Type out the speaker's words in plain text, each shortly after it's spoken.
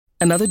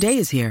Another day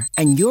is here,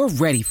 and you're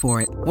ready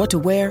for it. What to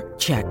wear?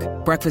 Check.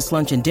 Breakfast,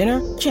 lunch, and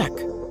dinner? Check.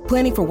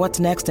 Planning for what's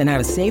next and how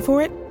to save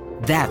for it?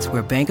 That's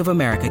where Bank of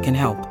America can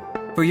help.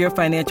 For your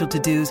financial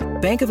to-dos,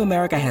 Bank of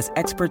America has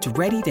experts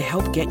ready to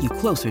help get you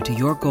closer to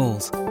your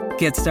goals.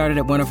 Get started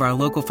at one of our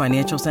local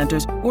financial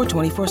centers or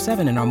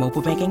 24/7 in our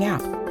mobile banking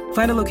app.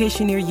 Find a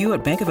location near you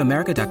at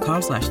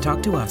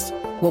bankofamerica.com/talktous.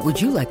 What would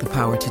you like the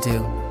power to do?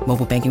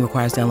 Mobile banking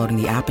requires downloading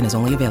the app and is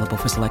only available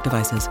for select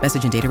devices.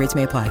 Message and data rates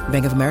may apply.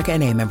 Bank of America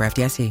N.A., member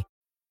FDIC.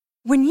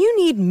 When you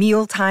need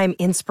mealtime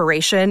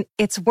inspiration,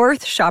 it's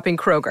worth shopping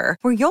Kroger,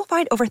 where you'll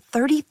find over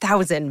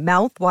 30,000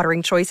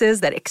 mouth-watering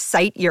choices that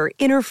excite your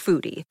inner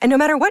foodie. And no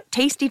matter what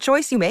tasty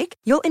choice you make,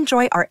 you'll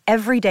enjoy our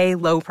everyday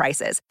low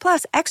prices,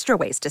 plus extra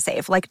ways to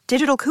save, like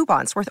digital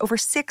coupons worth over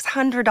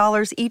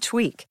 $600 each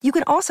week. You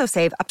can also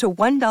save up to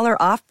 $1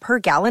 off per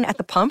gallon at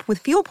the pump with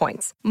fuel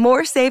points.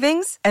 More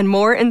savings and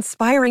more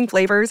inspiring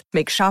flavors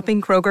make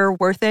shopping Kroger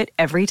worth it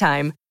every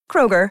time.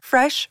 Kroger,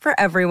 fresh for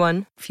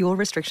everyone. Fuel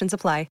restrictions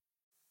apply.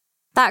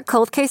 That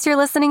cold case you're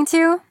listening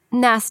to?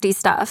 Nasty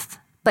stuff.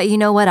 But you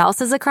know what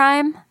else is a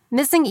crime?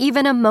 Missing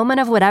even a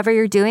moment of whatever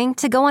you're doing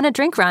to go on a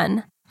drink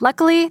run.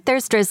 Luckily,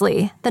 there's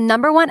Drizzly, the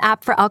 #1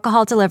 app for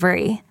alcohol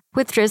delivery.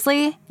 With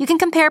Drizzly, you can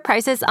compare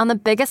prices on the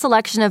biggest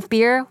selection of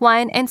beer,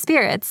 wine, and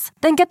spirits,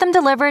 then get them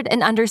delivered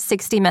in under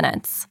 60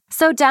 minutes.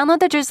 So download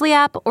the Drizzly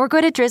app or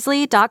go to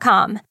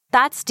drizzly.com.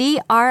 That's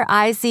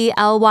DRIZLY.com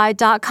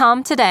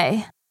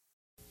today.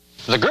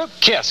 The group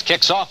KISS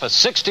kicks off a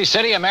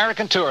 60-city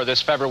American tour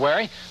this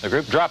February. The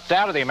group dropped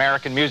out of the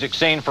American music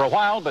scene for a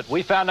while, but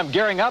we found them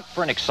gearing up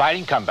for an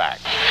exciting comeback.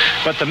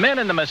 But the men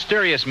in the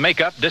mysterious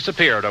makeup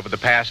disappeared over the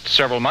past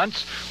several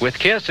months. With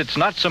KISS, it's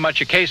not so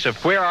much a case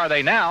of where are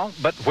they now,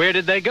 but where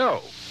did they go?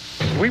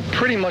 We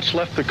pretty much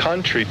left the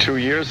country 2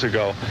 years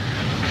ago.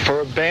 For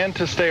a band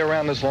to stay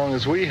around as long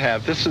as we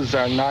have, this is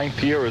our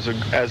 9th year as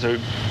a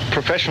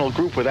professional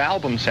group with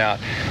albums out.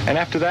 And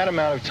after that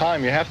amount of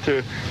time, you have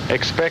to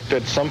expect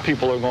that some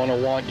people are going to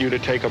want you to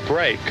take a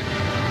break.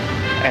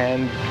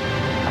 And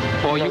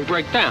or you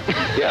break down.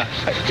 Yeah,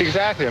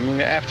 exactly. I mean,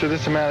 after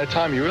this amount of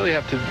time, you really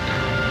have to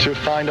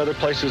find other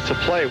places to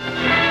play.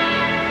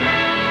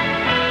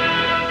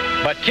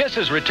 But KISS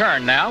has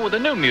returned now with a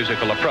new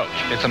musical approach.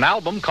 It's an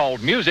album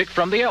called Music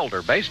from the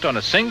Elder, based on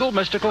a single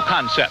mystical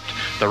concept.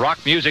 The rock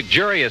music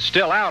jury is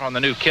still out on the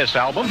new KISS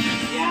album.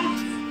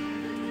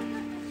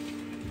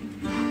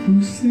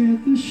 Who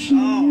said the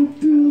ship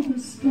through the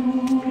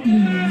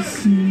stormy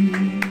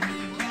sea?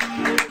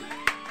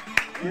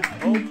 If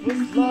hope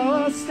was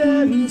lost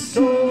and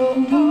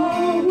so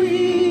are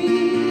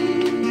we.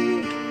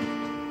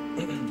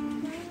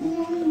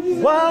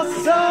 While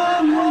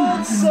some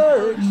would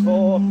search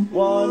for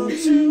one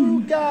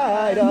to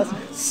guide us,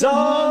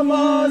 some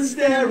are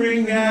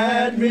staring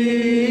at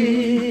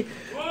me.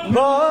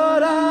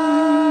 But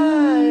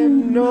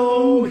I'm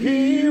no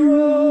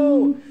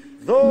hero,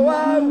 though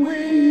I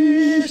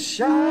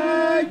wish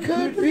I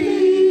could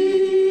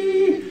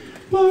be.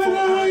 But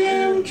I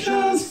am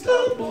just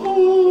a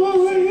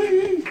boy.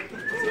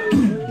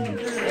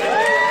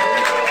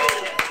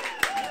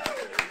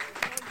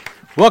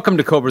 Welcome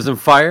to Cobras and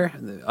Fire,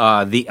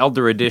 the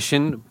Elder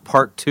Edition,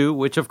 Part 2,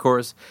 which, of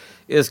course,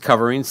 is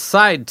covering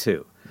Side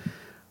 2.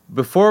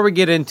 Before we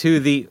get into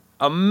the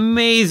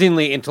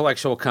amazingly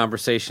intellectual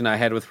conversation I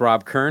had with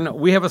Rob Kern,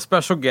 we have a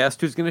special guest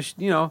who's going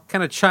to,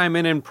 kind of chime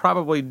in and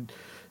probably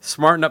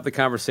smarten up the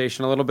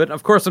conversation a little bit.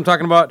 Of course, I'm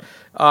talking about,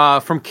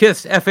 from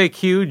KISS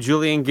FAQ,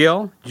 Julian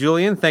Gill.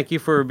 Julian, thank you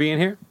for being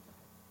here.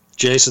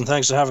 Jason,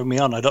 thanks for having me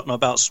on. I don't know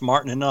about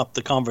smartening up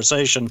the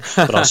conversation,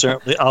 but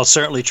I'll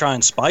certainly try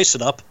and spice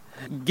it up.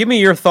 Give me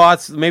your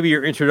thoughts, maybe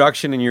your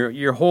introduction and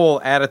your whole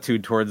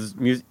attitude towards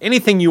music.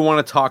 Anything you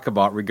want to talk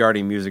about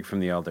regarding Music from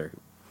the Elder.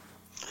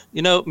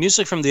 You know,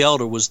 Music from the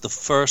Elder was the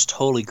first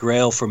holy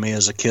grail for me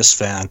as a KISS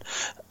fan.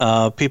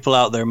 People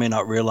out there may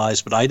not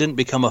realize, but I didn't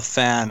become a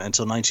fan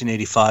until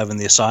 1985 in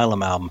the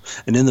Asylum album.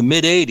 And in the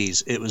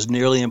mid-'80s, it was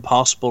nearly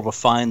impossible to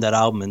find that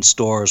album in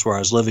stores where I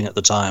was living at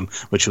the time,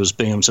 which was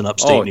Binghamton,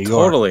 upstate New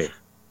York. Totally.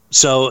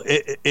 So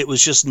it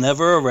was just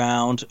never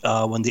around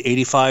when the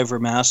 85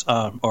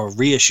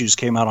 reissues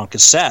came out on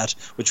cassette,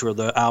 which were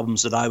the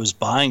albums that I was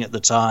buying at the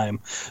time.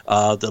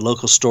 The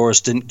local stores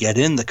didn't get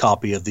in the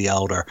copy of The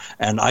Elder,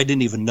 and I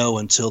didn't even know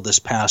until this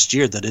past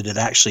year that it had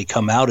actually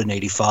come out in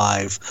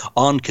 85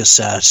 on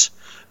cassette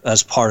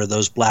as part of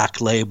those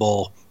Black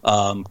Label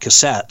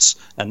cassettes,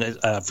 and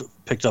I've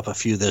picked up a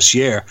few this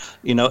year.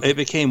 You know, it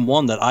became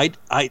one that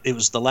it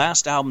was the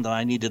last album that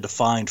I needed to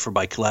find for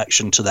my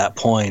collection to that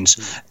point,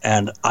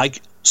 and I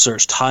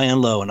searched high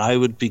and low, and I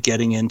would be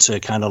getting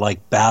into kind of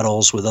like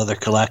battles with other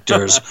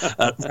collectors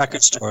at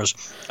record stores.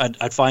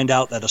 I'd find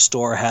out that a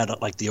store had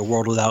like the A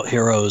World Without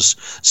Heroes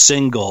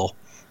single,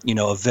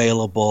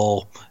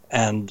 available,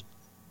 and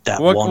that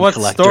one collector.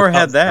 What store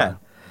had that?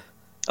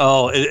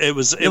 Oh, it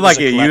was like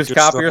a used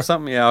copy store. Or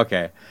something? Yeah,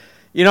 okay.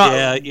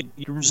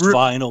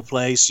 Vinyl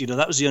place.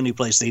 That was the only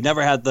place. They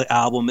never had the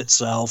album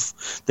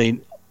itself.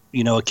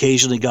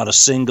 occasionally got a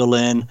single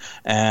in,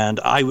 and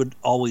I would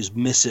always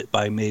miss it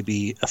by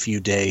maybe a few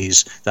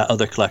days. That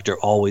other collector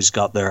always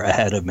got there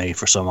ahead of me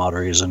for some odd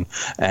reason,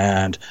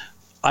 and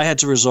I had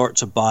to resort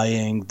to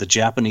buying the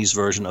Japanese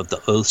version of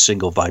the Oath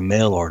single by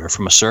mail order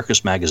from a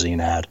Circus magazine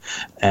ad,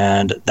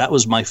 and that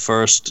was my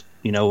first,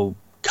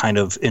 kind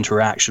of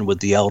interaction with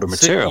the Elder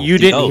material. So you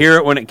didn't hear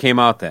it when it came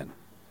out then?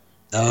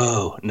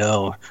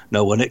 No.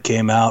 When it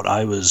came out,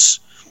 I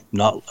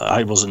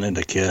wasn't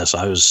into Kiss.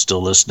 I was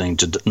still listening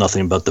to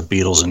nothing but the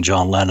Beatles and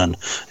John Lennon.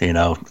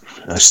 I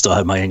still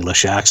had my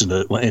English accent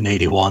in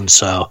 '81.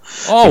 So,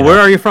 where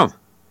are you from?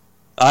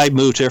 I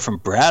moved here from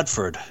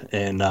Bradford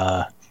in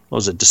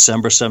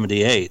December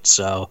 '78.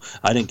 So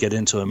I didn't get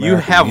into American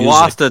music. You have music.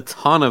 lost a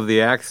ton of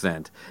the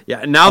accent.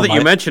 Yeah, now that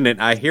you mention it,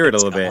 I hear it a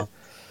little bit.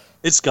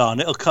 It's gone.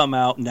 It'll come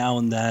out now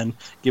and then.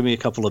 Give me a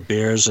couple of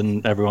beers,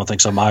 and everyone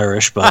thinks I'm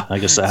Irish. But I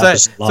guess that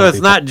happens. So it's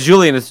not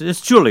Julian.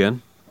 It's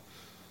Julian.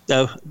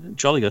 No,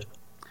 jolly good.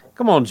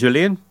 Come on,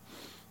 Julian.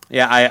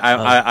 Yeah,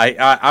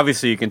 I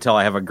obviously you can tell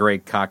I have a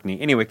great Cockney.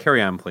 Anyway,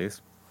 carry on,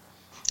 please.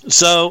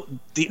 So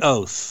the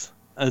Oath,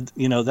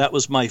 that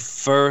was my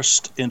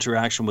first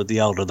interaction with the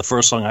Elder. The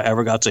first song I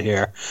ever got to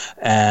hear,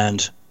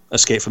 and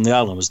Escape from the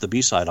Island was the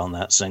B-side on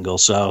that single.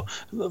 So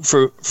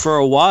for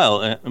a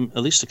while, at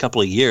least a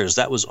couple of years,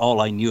 that was all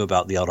I knew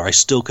about the Elder. I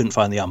still couldn't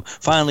find the album.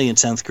 Finally, in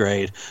 10th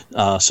grade,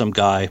 some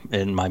guy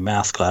in my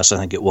math class, I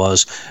think it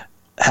was,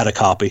 had a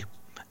copy.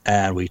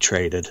 And we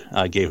traded.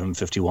 I gave him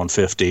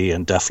 5150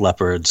 and Def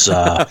Leppard's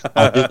I'll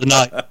Do the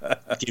Night.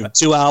 I gave him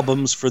 2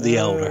 albums for the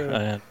Elder.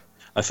 And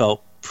I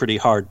felt pretty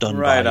hard done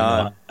right by.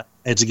 On.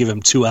 I had to give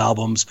him 2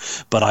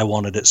 albums, but I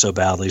wanted it so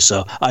badly.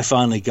 So I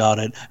finally got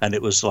it, and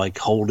it was like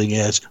holding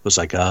it. It was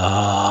like,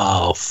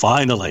 oh,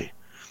 finally.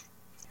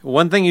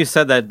 One thing you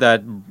said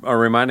that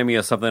reminded me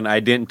of something I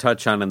didn't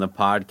touch on in the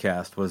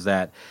podcast was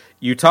that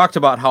you talked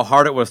about how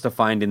hard it was to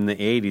find in the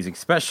 80s,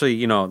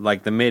 especially,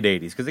 like the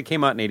mid-80s, because it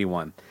came out in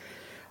 81.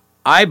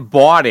 I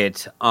bought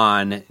it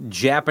on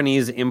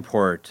Japanese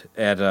import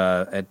and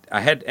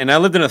I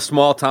lived in a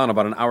small town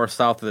about an hour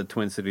south of the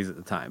Twin Cities at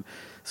the time.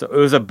 So it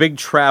was a big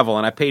travel,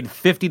 and I paid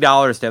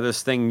 $50 to have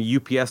this thing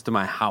UPS to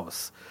my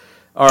house.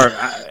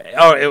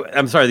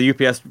 I'm sorry, the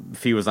UPS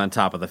fee was on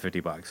top of the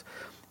 $50.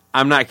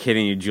 I'm not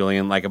kidding you,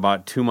 Julian. Like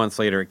about 2 months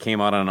later, it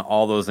came out on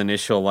all those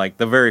initial, like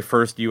the very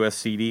first US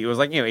CD. It was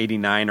like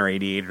 89 or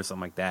 88 or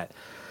something like that.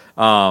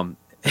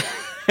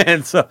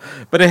 And so,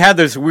 but it had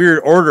this weird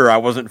order I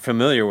wasn't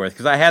familiar with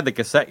because I had the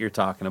cassette you're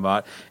talking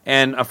about,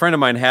 and a friend of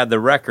mine had the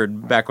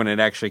record back when it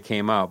actually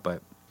came out.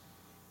 But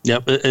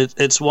yep,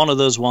 it's one of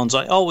those ones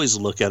I always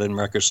look at in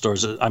record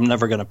stores. I'm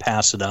never going to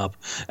pass it up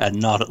and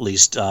not at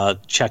least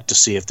check to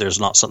see if there's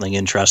not something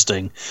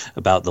interesting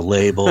about the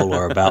label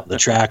or about the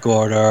track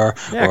order.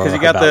 Yeah, because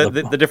you got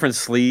the different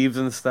sleeves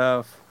and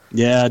stuff.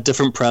 Yeah,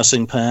 different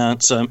pressing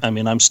pants.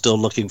 I'm still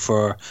looking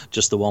for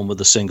just the one with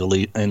the single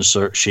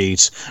insert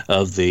sheets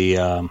of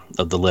the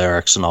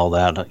lyrics and all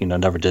that.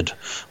 Never did.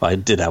 Well, I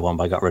did have one,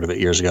 but I got rid of it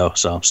years ago.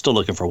 So I'm still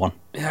looking for one.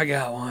 Yeah, I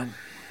got one.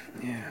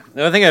 Yeah.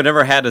 The only thing I've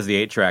never had is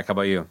the 8-track. How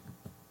about you?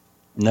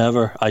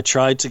 Never. I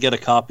tried to get a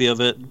copy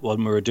of it when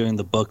we were doing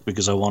the book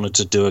because I wanted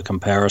to do a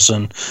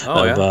comparison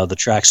of the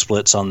track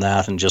splits on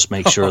that and just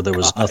make sure there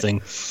was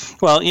nothing.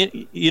 Well,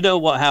 you know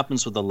what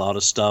happens with a lot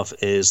of stuff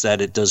is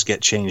that it does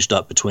get changed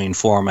up between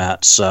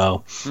formats.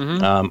 So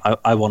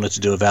I wanted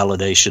to do a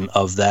validation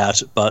of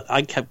that, but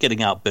I kept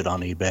getting outbid on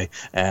eBay,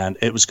 and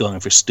it was going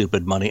for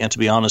stupid money. And to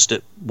be honest,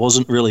 it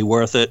wasn't really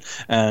worth it.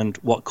 And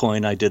what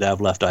coin I did have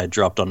left, I had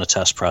dropped on a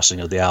test pressing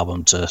of the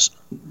album.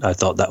 I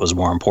thought that was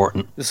more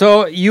important.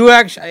 So you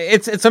actually,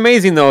 it's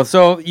amazing though.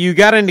 So you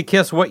got into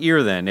Kiss what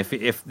year then?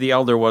 If the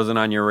Elder wasn't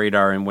on your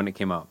radar and when it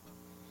came out,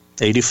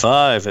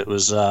 85. It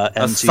was MTV.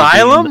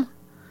 Asylum.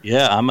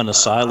 Yeah, I'm an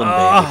Asylum baby.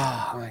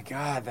 Oh my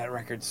God, that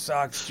record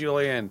sucks,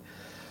 Julian.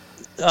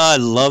 I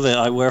love it.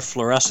 I wear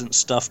fluorescent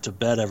stuff to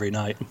bed every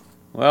night.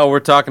 Well, we're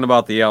talking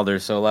about the Elder,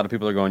 so a lot of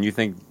people are going, "You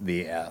think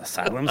the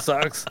Asylum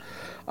sucks?"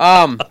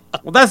 Well,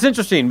 that's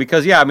interesting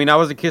because I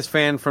was a Kiss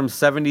fan from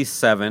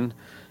 '77.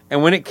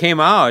 And when it came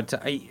out,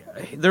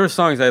 there were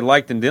songs I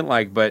liked and didn't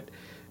like, but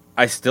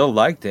I still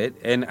liked it,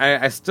 and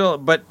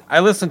but I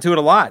listen to it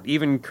a lot,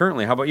 even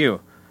currently. How about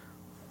you?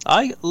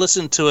 I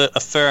listen to it a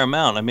fair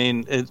amount.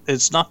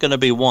 It's not going to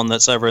be one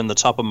that's ever in the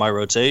top of my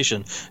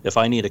rotation. If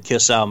I need a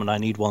Kiss album and I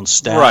need one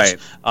stat, right.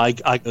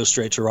 I go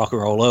straight to Rock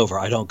and Roll Over.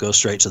 I don't go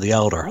straight to the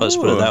Elder. Let's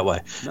put it that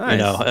way.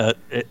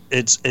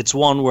 Nice. It's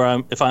one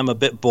where if I'm a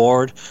bit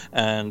bored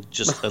and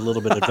just a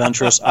little bit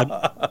adventurous, I'm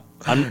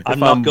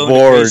not going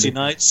to Crazy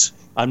Nights.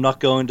 I'm not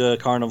going to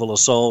Carnival of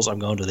Souls. I'm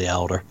going to the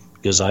Elder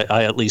because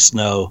I at least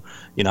know,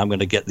 I'm going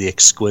to get the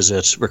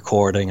exquisite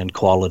recording and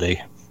quality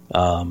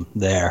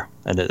there,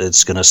 and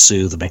it's going to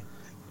soothe me.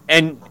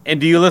 And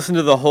do you listen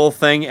to the whole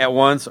thing at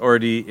once, or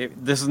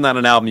this is not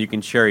an album you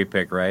can cherry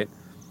pick, right?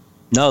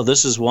 No,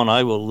 this is one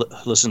I will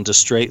listen to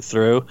straight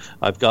through.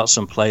 I've got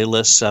some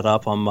playlists set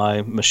up on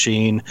my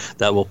machine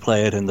that will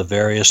play it in the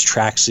various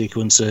track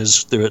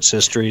sequences through its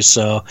history.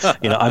 So,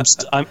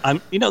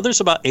 there's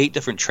about 8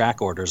 different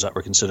track orders that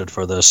were considered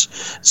for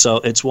this. So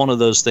it's one of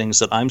those things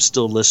that I'm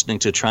still listening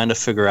to, trying to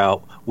figure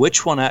out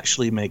which one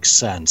actually makes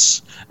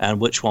sense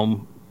and which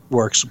one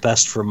works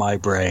best for my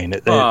brain.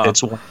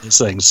 It's one of those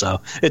things.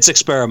 So it's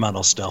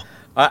experimental still.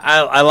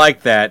 I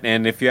like that,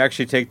 and if you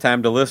actually take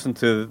time to listen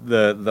to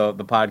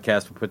the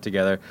podcast we put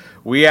together,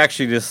 we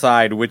actually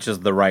decide which is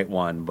the right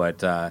one,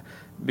 but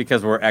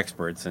because we're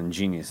experts and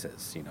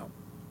geniuses,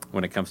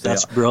 when it comes to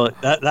that's brilliant.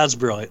 That's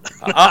brilliant.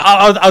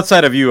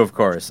 Outside of you, of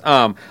course.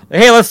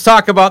 Hey, let's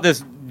talk about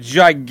this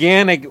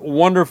gigantic,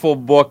 wonderful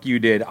book you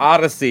did,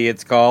 Odyssey.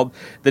 It's called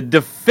the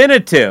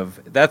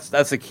definitive.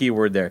 That's a key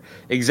word there.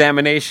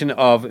 Examination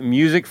of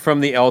music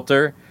from the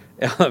Elder.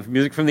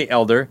 Music from the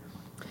Elder.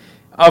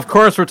 Of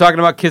course, we're talking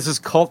about Kiss's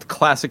cult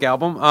classic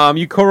album.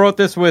 You co-wrote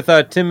this with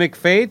Tim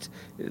McFate.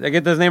 Did I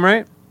get his name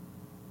right?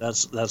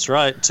 That's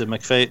right. Tim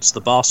McFate's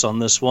the boss on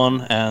this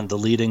one and the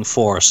leading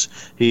force.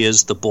 He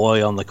is the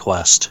boy on the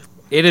quest.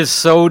 It is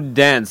so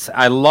dense.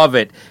 I love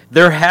it.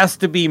 There has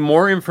to be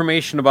more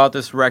information about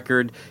this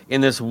record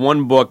in this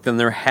one book than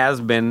there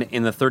has been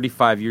in the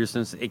 35 years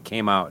since it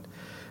came out.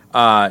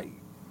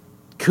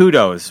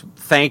 Kudos.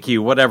 Thank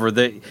you. Whatever.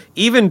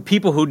 Even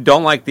people who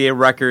don't like the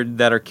record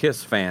that are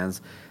Kiss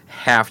fans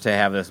have to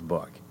have this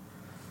book.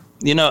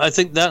 I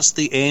think that's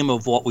the aim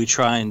of what we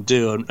try and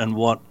do, and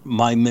what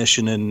my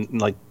mission in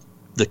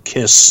the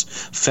Kiss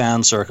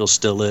fan circle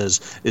still is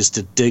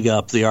to dig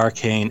up the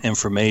arcane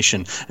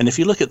information. And if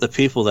you look at the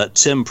people that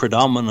Tim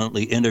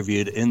predominantly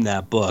interviewed in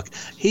that book,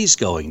 he's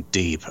going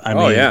deep. I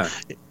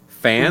mean,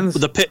 fans.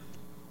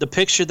 The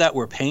picture that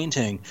we're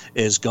painting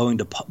is going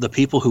to the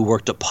people who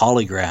worked at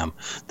Polygram,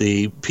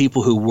 the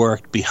people who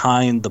worked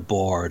behind the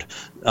board,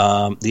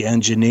 the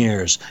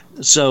engineers.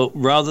 So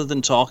rather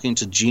than talking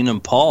to Gene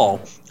and Paul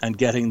and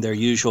getting their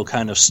usual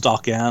kind of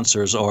stock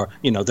answers, or,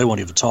 they won't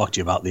even talk to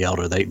you about the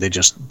Elder. They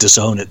just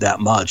disown it that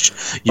much.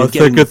 I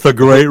think it's a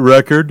great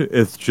record.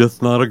 It's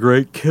just not a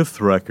great Kiss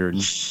record.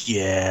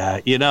 Yeah,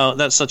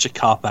 that's such a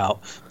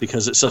cop-out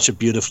because it's such a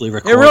beautifully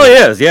recorded It really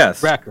is,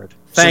 yes. record.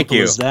 Thank Simple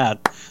you. as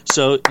that.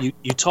 So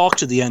you talk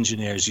to the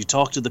engineers, you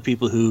talk to the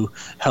people who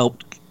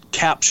helped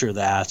capture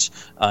that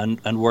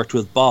and worked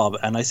with Bob,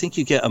 and I think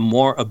you get a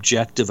more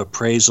objective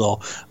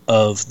appraisal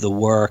of the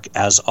work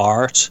as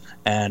art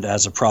and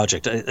as a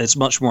project. It's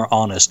much more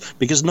honest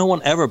because no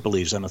one ever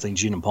believes anything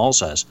Gene and Paul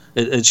says.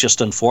 It's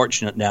just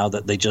unfortunate now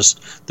that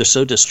they're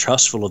so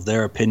distrustful of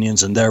their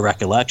opinions and their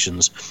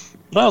recollections.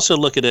 But I also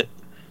look at it,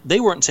 they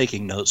weren't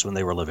taking notes when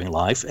they were living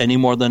life any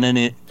more than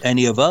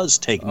any of us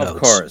take notes.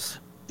 Of course.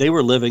 They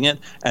were living it,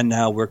 and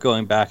now we're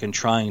going back and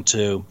trying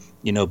to,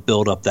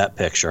 build up that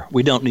picture.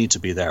 We don't need to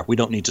be there. We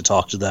don't need to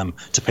talk to them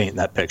to paint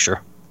that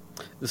picture.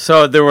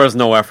 So there was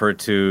no effort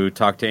to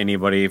talk to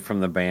anybody from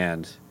the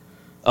band?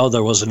 Oh,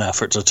 there was an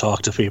effort to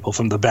talk to people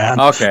from the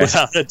band. Okay.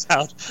 Without a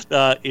doubt.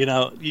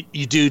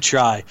 You do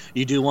try.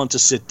 You do want to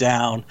sit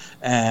down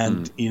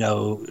and,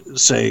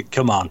 say,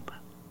 come on,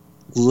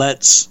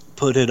 let's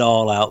put it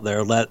all out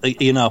there. But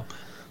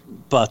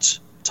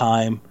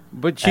time...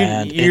 But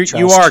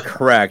you are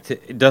correct.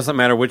 It doesn't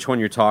matter which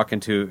one you're talking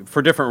to.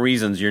 For different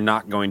reasons, you're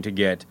not going to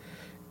get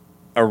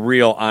a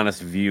real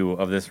honest view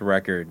of this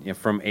record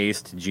from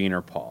Ace to Gene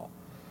or Paul.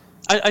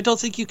 I don't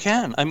think you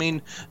can. I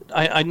mean,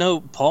 I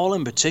know Paul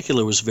in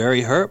particular was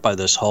very hurt by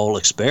this whole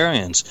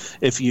experience.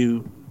 If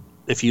you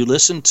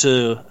listen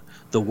to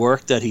the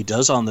work that he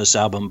does on this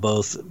album,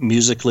 both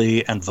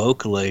musically and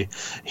vocally,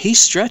 he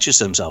stretches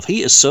himself.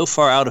 He is so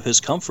far out of his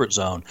comfort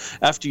zone.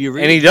 After you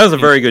read, and he does a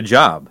very good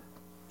job.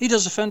 He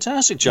does a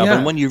fantastic job. Yeah.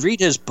 And when you read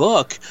his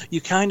book,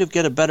 you kind of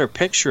get a better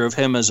picture of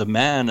him as a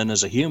man and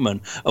as a human,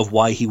 of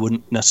why he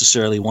wouldn't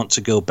necessarily want to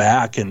go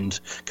back and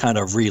kind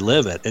of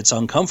relive it. It's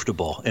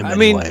uncomfortable in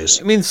many ways.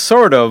 I mean,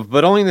 sort of,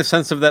 but only in the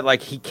sense of that,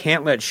 he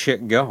can't let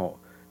shit go.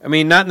 I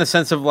mean, not in the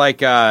sense of,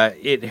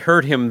 it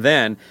hurt him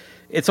then.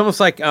 It's almost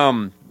like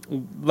the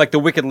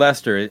Wicked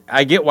Lester.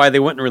 I get why they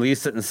wouldn't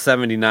release it in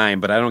 79,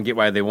 but I don't get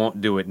why they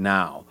won't do it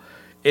now.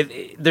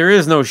 There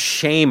is no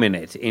shame in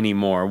it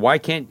anymore. Why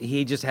can't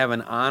he just have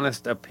an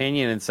honest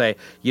opinion and say,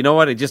 you know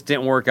what, it just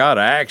didn't work out.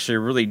 I actually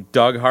really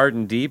dug hard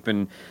and deep,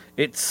 and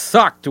it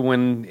sucked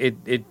when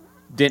it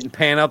didn't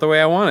pan out the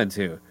way I wanted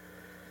to.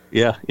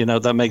 Yeah,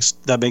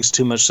 that makes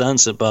too much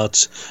sense.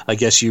 But I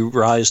guess you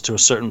rise to a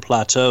certain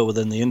plateau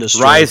within the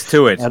industry. Rise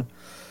to it.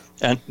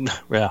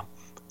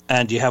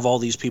 And you have all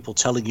these people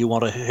telling you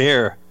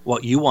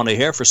what you want to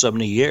hear for so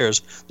many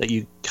years that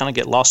you kind of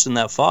get lost in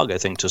that fog, I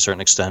think, to a certain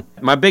extent.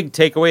 My big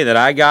takeaway that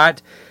I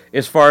got,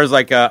 as far as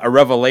a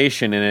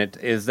revelation in it,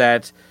 is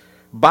that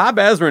Bob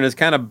Ezrin is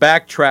kind of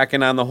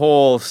backtracking on the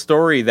whole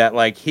story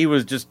that he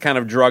was just kind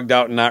of drugged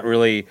out and not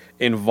really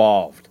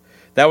involved.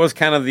 That was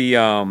kind of the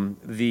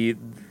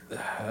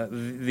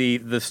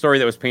story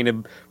that was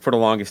painted for the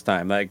longest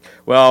time.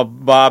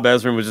 Bob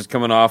Ezrin was just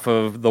coming off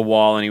of the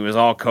wall and he was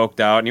all coked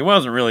out and he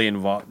wasn't really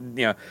involved.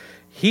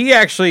 he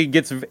actually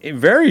gets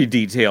very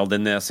detailed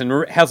in this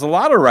and has a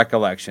lot of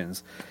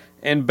recollections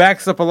and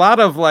backs up a lot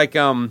of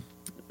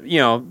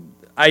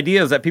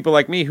ideas that people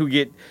like me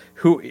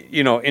who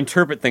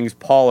interpret things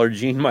Paul or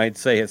Gene might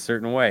say a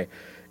certain way.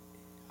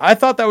 I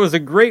thought that was a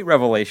great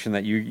revelation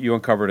that you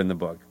uncovered in the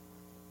book.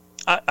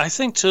 I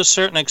think to a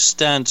certain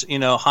extent,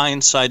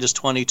 hindsight is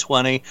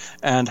 20/20,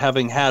 and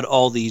having had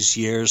all these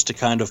years to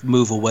kind of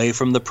move away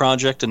from the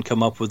project and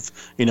come up with,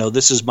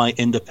 this is my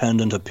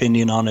independent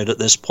opinion on it at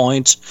this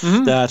point,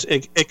 that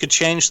it could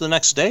change the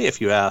next day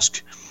if you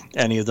ask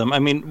any of them. I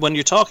mean, when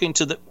you're talking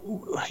to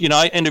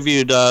I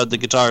interviewed the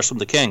guitarist from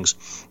the Kings,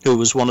 who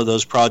was one of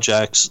those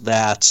projects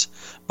that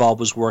Bob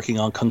was working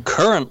on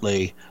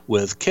concurrently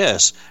with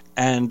Kiss,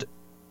 and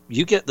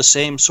you get the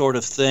same sort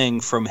of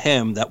thing from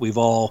him that we've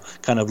all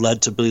kind of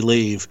led to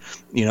believe,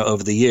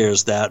 over the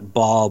years, that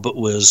Bob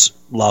was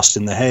lost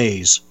in the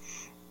haze,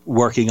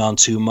 working on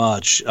too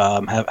much,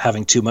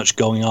 having too much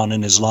going on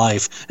in his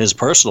life, his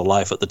personal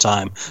life at the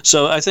time.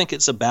 So I think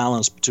it's a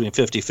balance between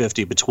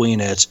 50-50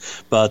 between it,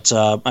 but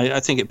I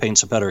think it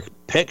paints a better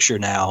picture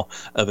now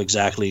of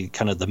exactly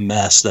kind of the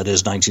mess that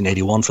is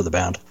 1981 for the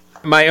band.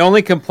 My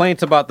only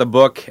complaint about the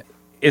book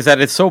is that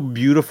it's so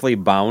beautifully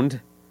bound,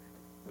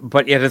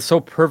 but yet it's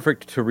so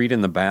perfect to read in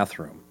the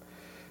bathroom.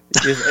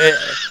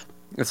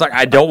 It's like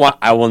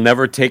I will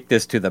never take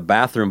this to the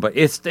bathroom, but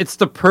it's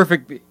the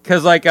perfect,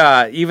 because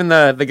even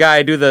the guy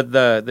I do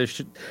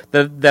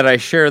that I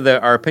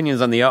share our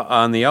opinions on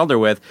the Elder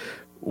with,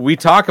 we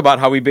talk about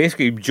how we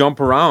basically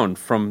jump around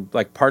from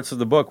parts of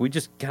the book. We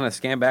just kind of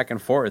scan back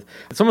and forth.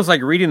 It's almost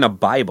like reading a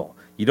Bible.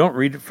 You don't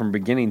read it from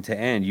beginning to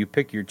end. You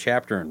pick your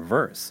chapter and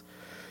verse.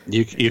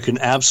 You can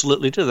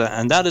absolutely do that,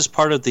 and that is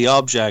part of the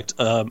object.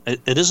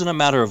 It isn't a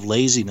matter of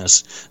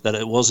laziness that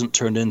it wasn't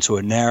turned into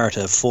a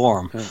narrative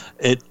form.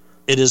 It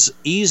is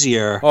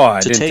easier. Oh,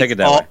 I didn't take it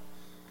that way.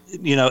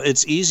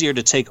 It's easier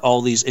to take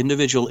all these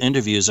individual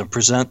interviews and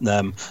present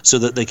them so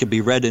that they can be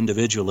read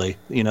individually.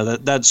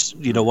 That's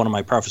one of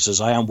my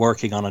prefaces. I am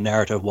working on a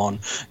narrative one,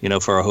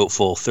 for a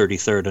hopeful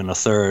 33rd and a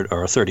third,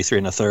 or a 33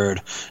 and a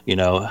third,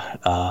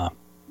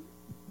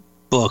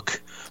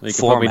 book. You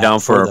can put me down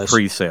for a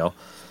pre-sale.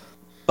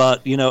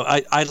 But,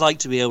 I'd like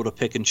to be able to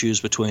pick and choose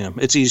between them.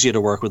 It's easier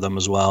to work with them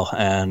as well,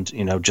 and,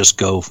 just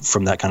go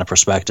from that kind of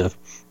perspective,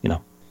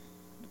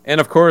 And,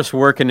 of course,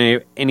 where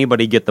can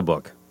anybody get the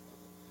book?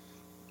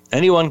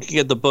 Anyone can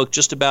get the book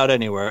just about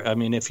anywhere. I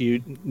mean, if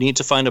you need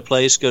to find a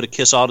place, go to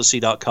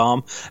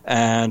kissodyssey.com,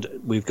 and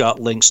we've got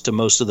links to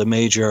most of the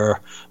major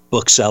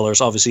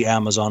booksellers. Obviously,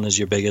 Amazon is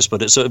your biggest,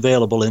 but it's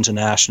available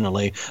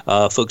internationally.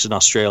 Folks in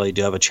Australia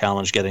do have a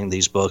challenge getting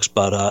these books,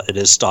 but it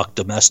is stocked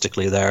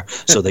domestically there,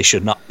 so they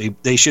should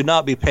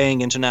not be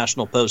paying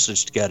international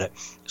postage to get it.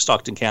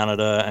 Stocked in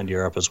Canada and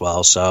Europe as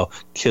well. So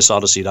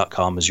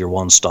kissodyssey.com is your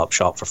one-stop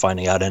shop for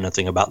finding out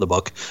anything about the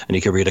book, and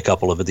you can read a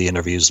couple of the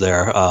interviews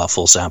there,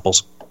 full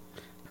samples.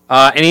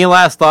 Any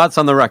last thoughts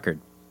on the record?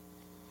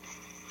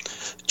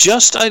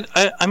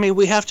 I mean,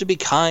 we have to be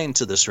kind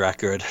to this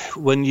record.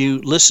 When you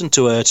listen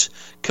to it,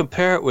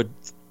 compare it with,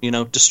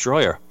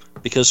 Destroyer.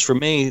 Because for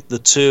me, the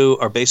two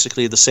are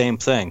basically the same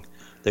thing.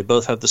 They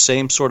both have the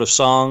same sort of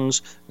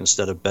songs.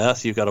 Instead of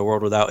Beth, you've got A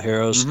World Without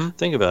Heroes. Mm-hmm.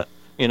 Think of it.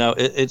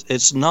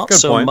 It's not Good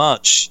so point.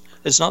 Much.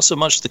 It's not so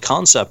much the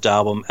concept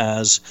album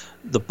as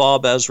the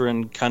Bob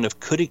Ezrin kind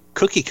of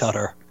cookie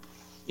cutter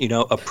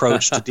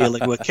approach to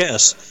dealing with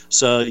Kiss.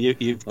 So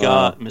you've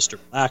got Mr.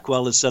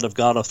 Blackwell instead of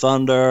God of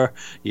Thunder.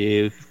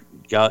 You've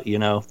got,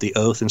 The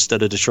Oath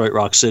instead of Detroit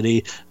Rock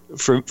City.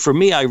 For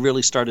me, I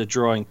really started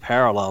drawing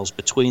parallels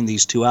between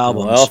these two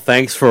albums. Well,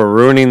 thanks for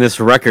ruining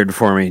this record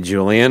for me,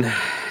 Julian.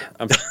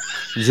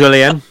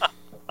 Julian?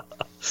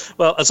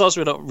 Well, as long as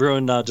we don't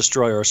ruin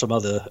Destroyer or some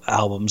other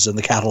albums in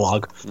the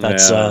catalog.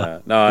 That's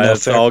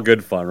it's all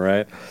good fun,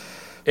 right?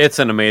 It's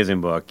an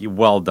amazing book.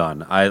 Well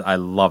done. I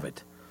love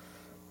it.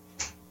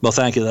 Well,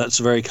 thank you. That's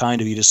very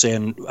kind of you to say,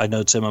 and I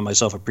know Tim and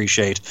myself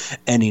appreciate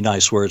any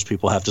nice words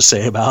people have to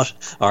say about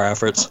our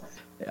efforts.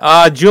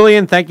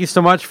 Julian, thank you so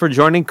much for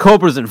joining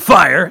Cobras and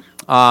Fire.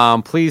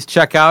 Please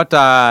check out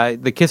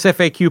the Kiss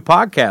FAQ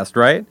podcast,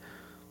 right?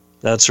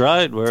 That's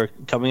right. We're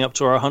coming up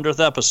to our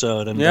 100th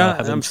episode, and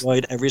have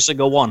enjoyed every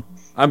single one.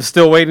 I'm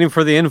still waiting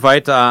for the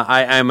invite.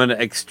 I'm an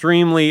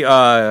extremely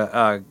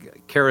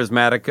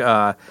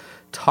charismatic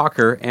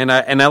talker, and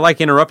I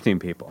like interrupting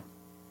people.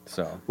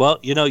 So. Well,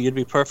 you'd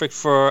be perfect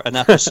for an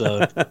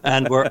episode,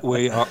 and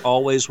we are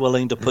always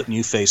willing to put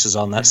new faces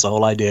on. That's the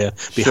whole idea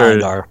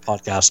behind our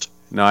podcast.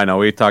 No, I know.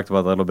 We talked about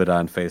it a little bit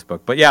on Facebook.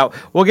 But yeah,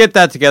 we'll get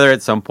that together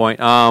at some point.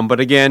 But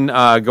again,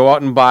 go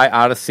out and buy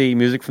Odyssey,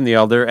 Music from the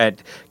Elder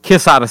at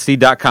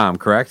kissodyssey.com,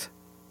 correct?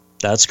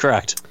 That's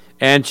correct.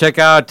 And check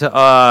out,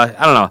 I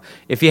don't know,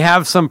 if you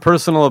have some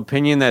personal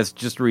opinion that's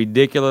just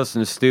ridiculous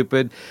and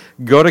stupid,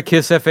 go to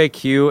Kiss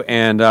FAQ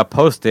and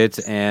post it,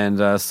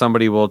 and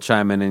somebody will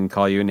chime in and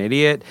call you an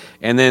idiot,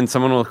 and then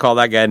someone will call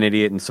that guy an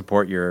idiot and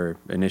support your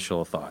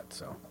initial thought.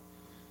 So,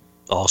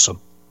 awesome.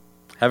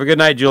 Have a good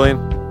night, Julian.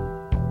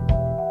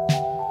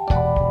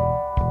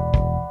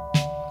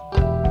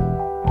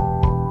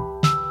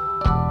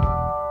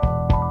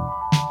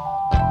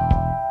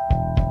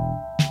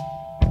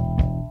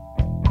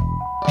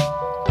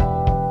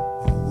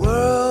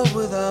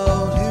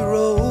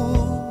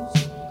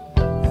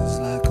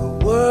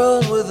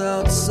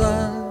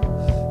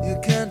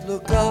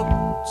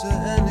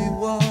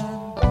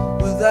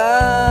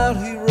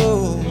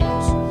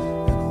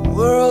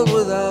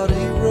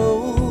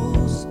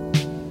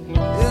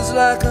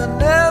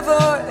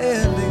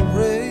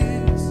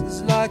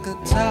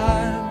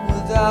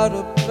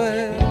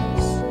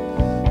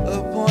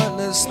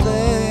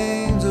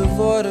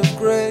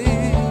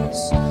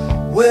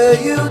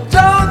 you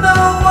don't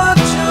know what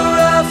you're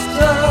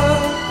after,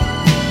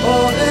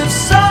 or if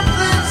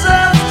something's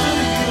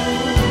after you,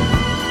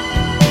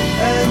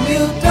 and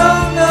you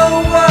don't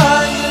know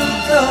why, you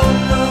don't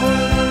know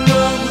in a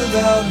world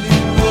without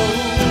heroes.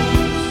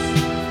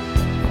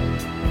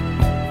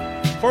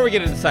 Before we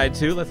get into side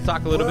 2, let's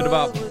talk a little bit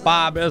about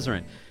Bob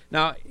Ezrin.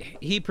 Now,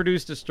 he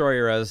produced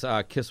Destroyer, as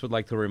Kiss would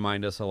like to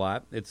remind us a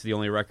lot. It's the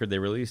only record they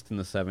released in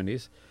the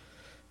 70s.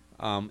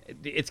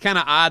 It's kind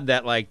of odd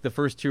that, like, the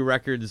first 2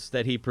 records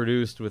that he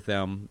produced with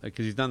them,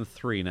 because he's done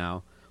 3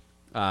 now,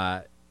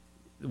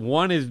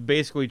 one is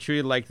basically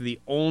treated like the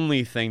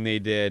only thing they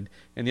did,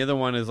 and the other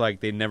one is like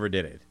they never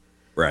did it.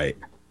 Right.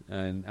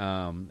 And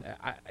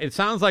it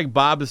sounds like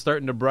Bob is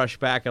starting to brush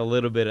back a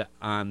little bit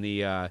on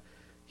the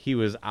he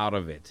was out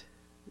of it.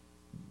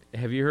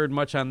 Have you heard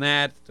much on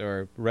that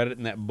or read it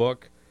in that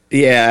book?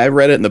 Yeah, I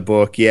read it in the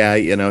book. Yeah,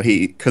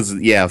 because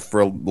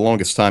for the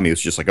longest time he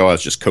was just like, oh, I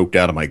was just coked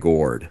out of my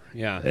gourd.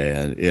 Yeah.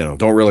 And,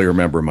 don't really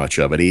remember much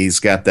of it. He's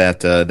got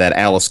that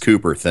Alice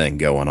Cooper thing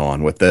going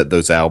on with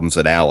those albums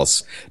that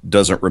Alice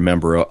doesn't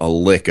remember a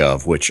lick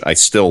of, which I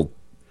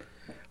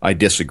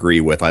disagree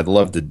with. I'd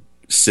love to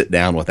sit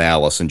down with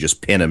Alice and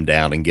just pin him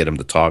down and get him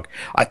to talk.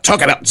 I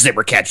talk about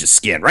Zipper Catches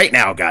Skin right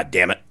now,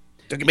 goddammit.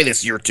 Don't give me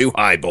this you're too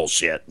high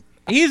bullshit.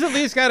 He's at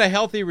least got a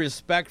healthy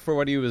respect for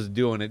what he was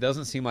doing. It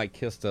doesn't seem like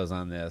Kiss does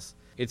on this.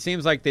 It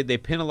seems like they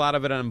pin a lot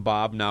of it on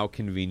Bob now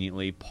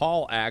conveniently.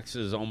 Paul acts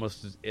as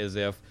almost as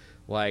if,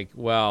 like,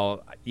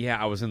 well, yeah,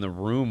 I was in the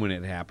room when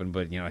it happened,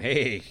 but,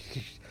 hey,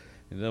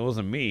 that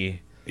wasn't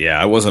me.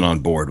 Yeah, I wasn't on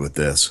board with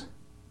this.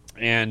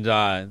 And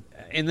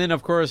then,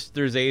 of course,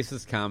 there's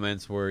Ace's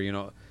comments where,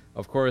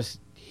 of course,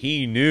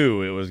 he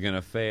knew it was going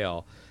to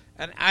fail.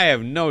 And I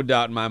have no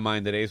doubt in my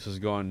mind that Ace was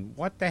going,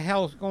 what the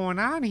hell's going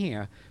on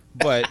here?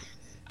 But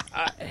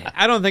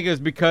I don't think it was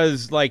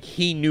because, like,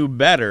 he knew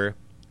better.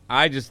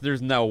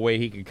 There's no way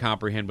he could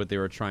comprehend what they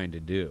were trying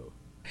to do.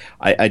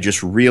 I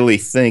just really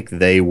think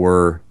they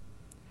were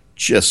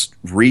just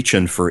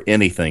reaching for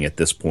anything at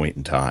this point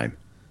in time.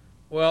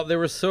 Well, they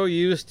were so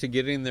used to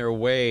getting their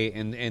way,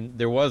 and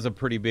there was a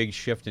pretty big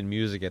shift in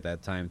music at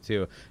that time,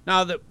 too.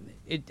 Now,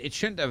 it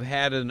shouldn't have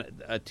had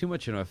too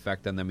much of an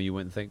effect on them, you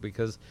wouldn't think,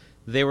 because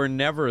they were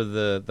never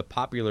the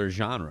popular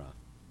genre.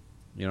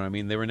 You know what I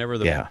mean? They were never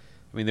the... Yeah.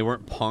 I mean, they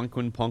weren't punk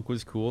when punk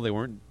was cool. They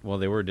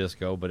were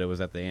disco, but it was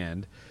at the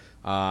end.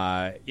 You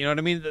know what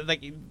I mean?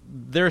 Like,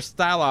 their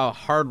style of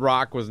hard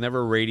rock was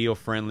never radio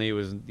friendly.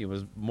 It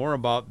was more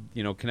about,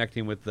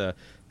 connecting with the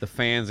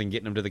fans and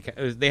getting them to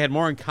the... They had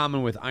more in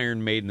common with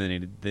Iron Maiden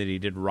than he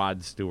did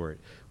Rod Stewart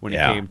when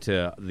it came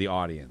to the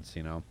audience,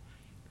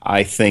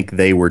 I think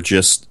they were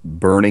just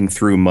burning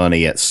through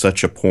money at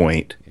such a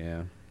point.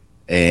 Yeah.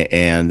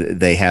 And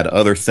they had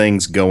other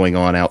things going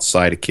on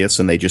outside of Kiss,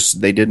 and they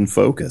didn't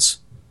focus.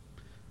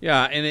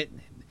 Yeah, and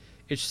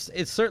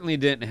it certainly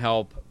didn't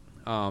help.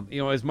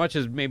 As much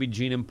as maybe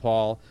Gene and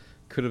Paul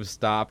could have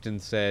stopped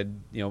and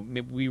said,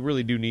 we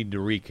really do need to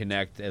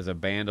reconnect as a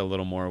band a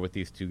little more with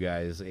these two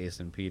guys, Ace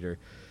and Peter.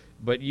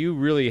 But you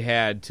really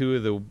had two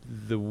of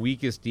the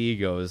weakest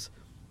egos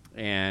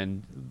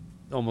and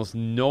almost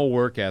no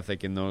work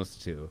ethic in those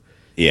two.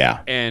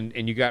 Yeah. And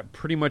you got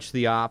pretty much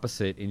the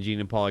opposite in Gene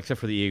and Paul, except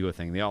for the ego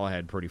thing. They all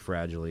had pretty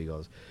fragile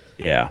egos.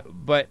 Yeah.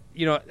 But,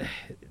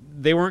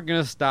 they weren't going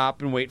to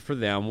stop and wait for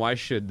them. Why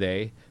should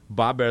they?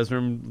 Bob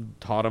Ezrin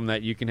taught them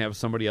that you can have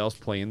somebody else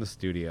play in the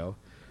studio.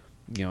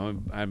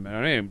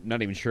 I'm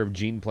not even sure if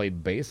Gene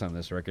played bass on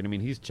this record. I mean,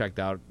 he's checked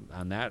out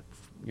on that,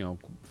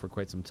 for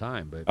quite some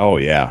time. But oh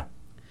yeah,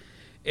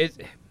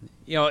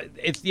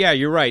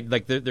 you're right.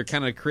 Like they're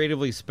kind of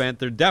creatively spent.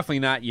 They're definitely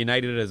not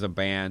united as a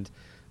band.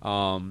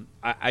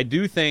 I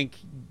do think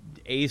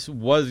Ace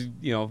was,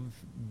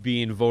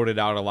 being voted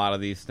out a lot of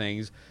these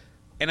things,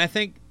 and I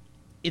think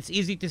it's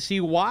easy to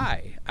see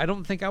why. I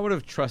don't think I would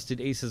have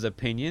trusted Ace's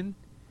opinion.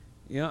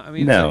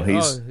 No,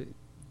 he's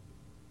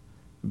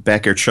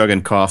back here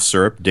chugging cough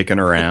syrup, dicking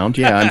around.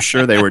 Yeah, I'm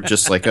sure they were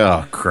just like,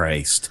 oh,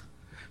 Christ.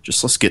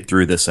 Just let's get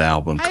through this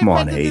album. Come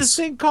on, Ace. This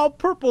thing called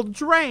Purple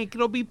Drank.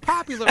 It'll be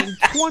popular in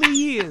 20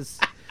 years.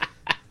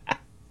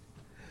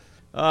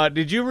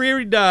 Did you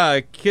read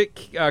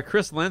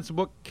Chris Lentz's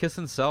book, Kiss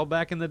and Sell,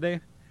 back in the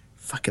day?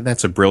 Fucking,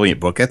 that's a brilliant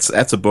book.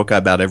 That's a book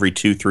about every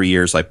 2-3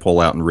 years I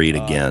pull out and read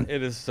again.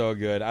 It is so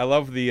good. I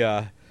love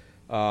the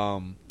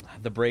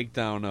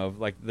breakdown of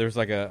like there's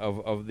like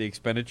of the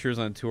expenditures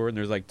on tour, and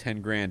there's like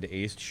 $10,000 to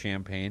Ace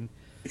champagne.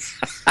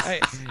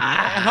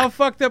 How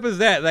fucked up is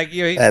that? Like,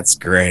 that's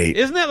great.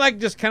 Isn't that like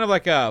just kind of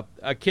like a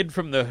kid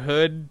from the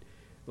hood,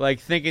 like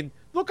thinking,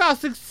 look how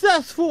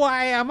successful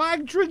I am. I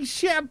drink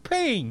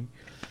champagne.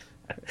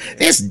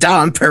 This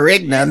Dom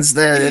Perignon's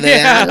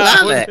I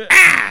love it.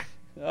 Ah!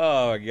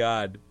 Oh my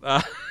God.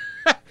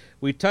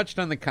 We touched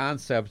on the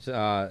concept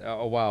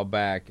a while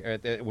back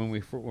when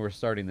we were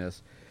starting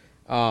this.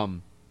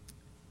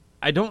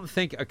 I don't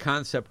think a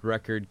concept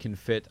record can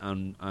fit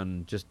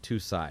on just two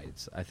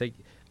sides.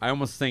 I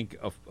almost think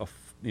of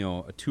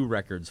 2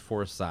 records,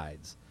 4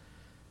 sides.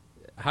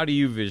 How do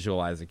you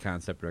visualize a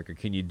concept record?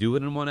 Can you do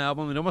it in one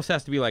album? It almost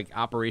has to be like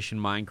Operation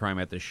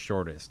Mindcrime at the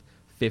shortest,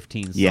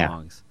 15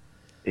 songs.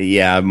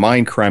 Yeah,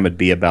 Mindcrime would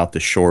be about the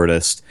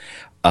shortest.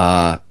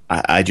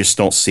 I just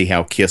don't see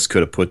how Kiss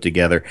could have put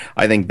together.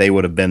 I think they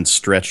would have been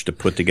stretched to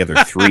put together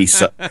three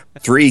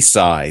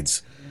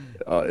sides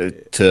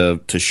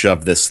to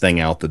shove this thing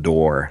out the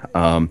door.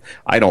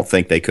 I don't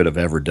think they could have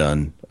ever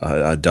done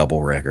a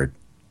double record.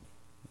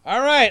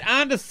 All right,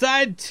 on to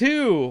side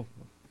 2.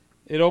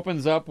 It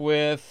opens up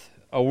with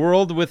A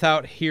World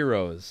Without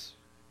Heroes.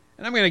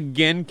 And I'm going to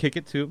again kick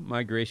it to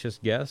my gracious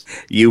guest.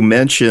 You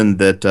mentioned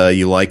that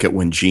you like it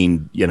when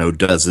Gene,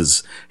 does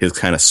his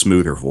kind of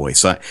smoother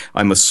voice.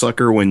 I'm a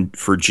sucker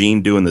for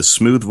Gene doing the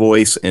smooth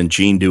voice and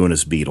Gene doing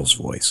his Beatles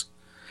voice.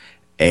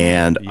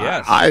 And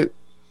yes.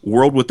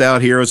 World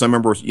Without Heroes, I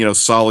remember,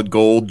 Solid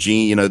Gold,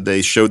 Gene,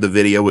 they showed the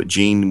video with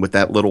Gene with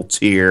that little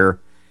tear.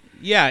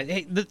 Yeah,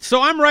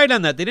 so I'm right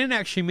on that. They didn't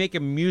actually make a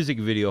music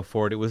video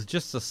for it. It was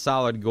just a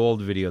Solid Gold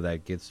video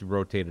that gets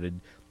rotated,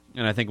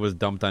 and I think it was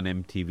dumped on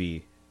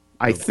MTV.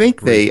 I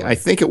think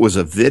it was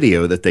a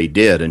video that they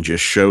did and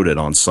just showed it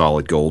on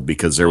Solid Gold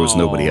because there was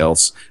nobody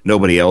else.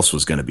 Nobody else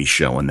was going to be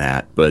showing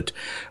that. But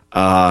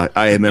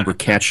I remember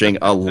catching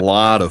a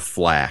lot of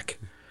flack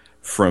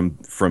from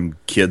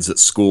kids at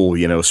school,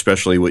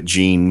 especially with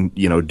Gene,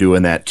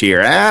 doing that tear.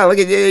 Look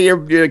at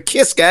you, your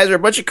Kiss guys are a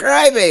bunch of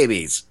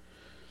crybabies.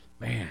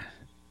 Man.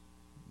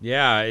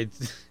 Yeah,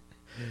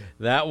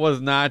 that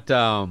was not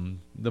the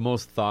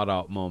most thought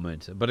out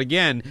moment. But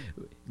again,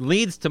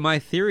 leads to my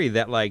theory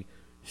that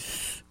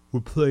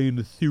we're playing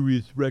a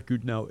serious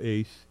record now,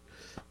 Ace.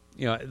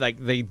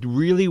 They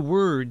really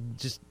were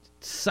just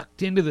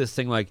sucked into this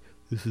thing.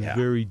 This is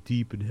very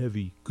deep and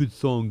heavy. Good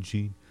song,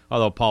 Gene.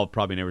 Although Paul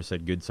probably never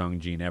said good song,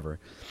 Gene, ever.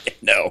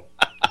 No.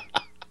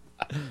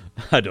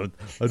 I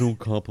don't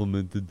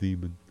compliment the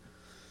demon.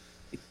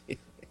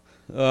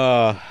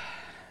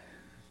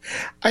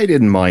 I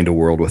didn't mind A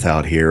World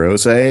Without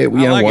Heroes.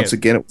 Once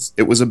again,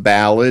 it was a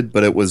ballad,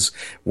 but it was,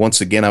 once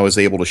again, I was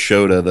able to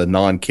show to the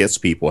non-Kiss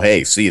people,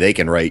 hey, see, they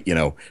can write,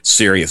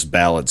 serious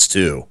ballads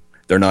too.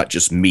 They're not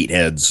just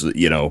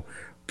meatheads,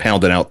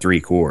 pounding out 3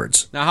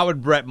 chords. Now, how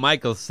would Bret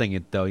Michaels sing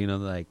it, though?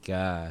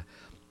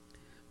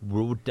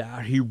 World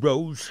without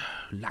heroes,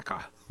 like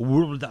a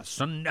world without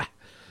sun.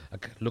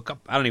 Look up.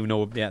 I don't even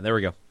know. Yeah, there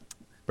we go.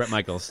 Bret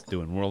Michaels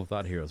doing World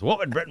Without Heroes. What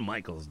would Bret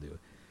Michaels do?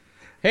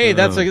 Hey,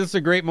 that's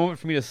a great moment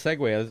for me to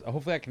segue.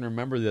 Hopefully I can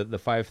remember the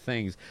 5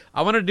 things.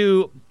 I want to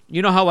do,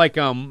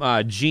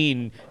 how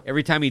Gene,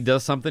 every time he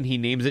does something, he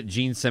names it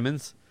Gene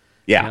Simmons?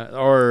 Yeah.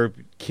 Or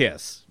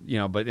Kiss,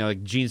 but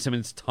like Gene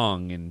Simmons'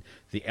 Tongue and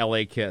the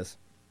L.A. Kiss.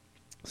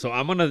 So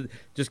I'm going to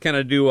just kind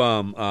of do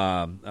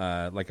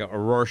like a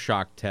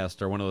Rorschach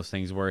test or one of those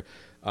things where,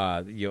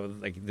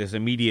 like this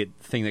immediate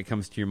thing that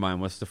comes to your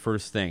mind. What's the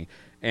first thing?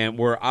 And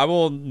where I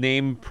will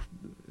name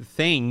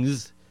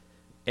things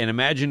and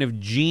imagine if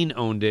Gene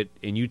owned it,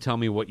 and you tell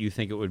me what you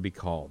think it would be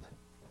called.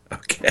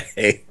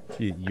 Okay.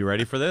 You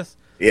ready for this?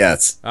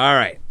 Yes. All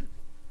right.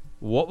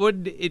 What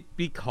would it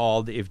be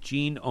called if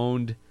Gene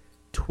owned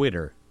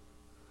Twitter?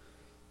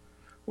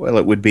 Well,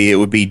 it would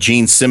be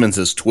Gene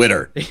Simmons'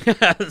 Twitter.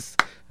 Yes.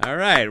 All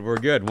right, we're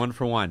good. 1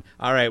 for 1.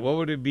 All right, what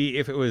would it be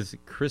if it was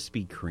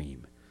Krispy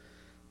Kreme?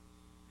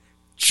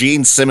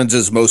 Gene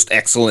Simmons' Most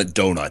Excellent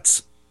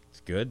Donuts.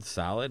 It's good,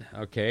 solid.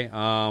 Okay.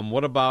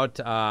 What about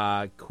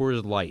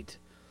Coors Light?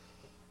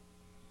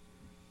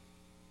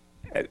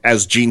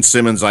 As Gene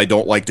Simmons, I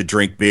don't like to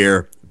drink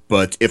beer,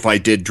 but if I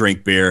did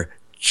drink beer,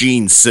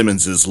 Gene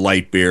Simmons'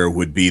 light beer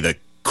would be the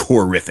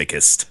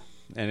corrificest.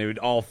 And it would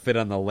all fit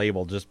on the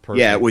label just perfect.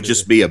 Yeah, it would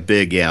just be a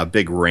big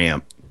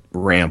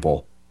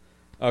ramble.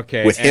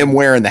 Okay. With him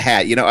wearing the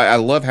hat. I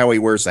love how he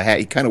wears the hat.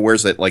 He kind of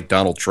wears it like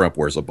Donald Trump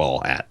wears a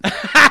ball hat.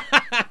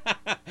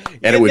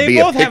 And it would be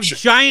a picture. They both have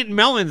giant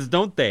melons,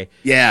 don't they?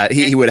 Yeah,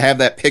 he would have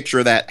that picture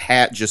of that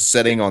hat just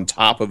sitting on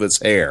top of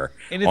his hair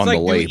and it's on like,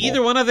 the label. Do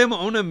either one of them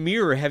own a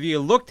mirror? Have you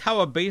looked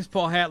how a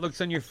baseball hat looks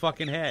on your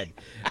fucking head?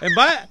 And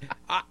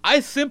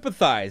I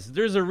sympathize.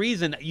 There's a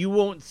reason you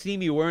won't see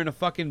me wearing a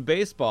fucking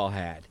baseball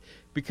hat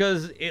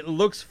because it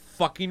looks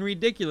fucking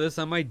ridiculous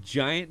on my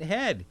giant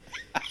head.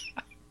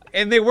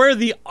 And they wear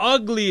the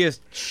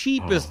ugliest,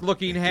 cheapest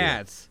looking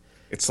hats.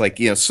 It's like,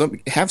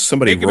 have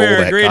somebody Make roll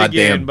America that great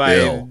goddamn again by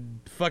bill.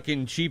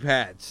 Fucking cheap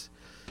hats.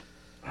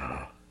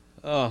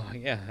 Oh,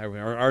 yeah.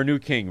 Our new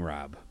king,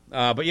 Rob.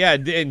 But yeah,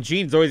 and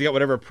Gene's always got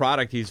whatever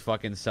product he's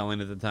fucking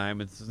selling at the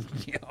time. It's,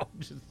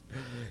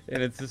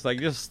 and it's just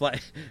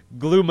like,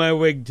 glue my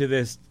wig to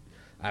this.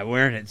 I'm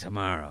wearing it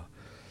tomorrow.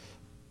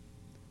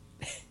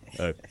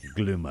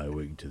 Glue my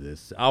wig to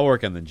this. I'll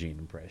work on the Gene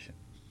impression.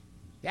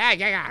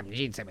 Yeah,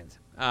 Gene Simmons.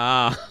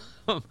 All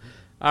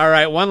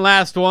right, one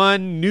last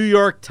one. New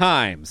York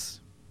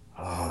Times.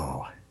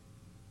 Oh.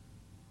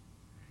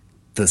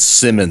 The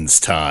Simmons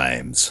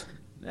Times.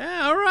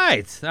 Yeah, all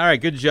right,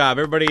 good job,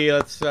 everybody.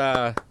 Let's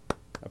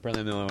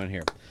apparently I'm the only one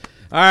here.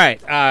 All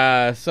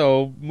right,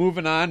 so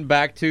moving on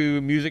back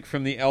to music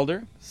from the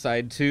Elder,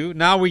 side 2.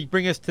 Now we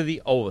bring us to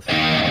the Oath.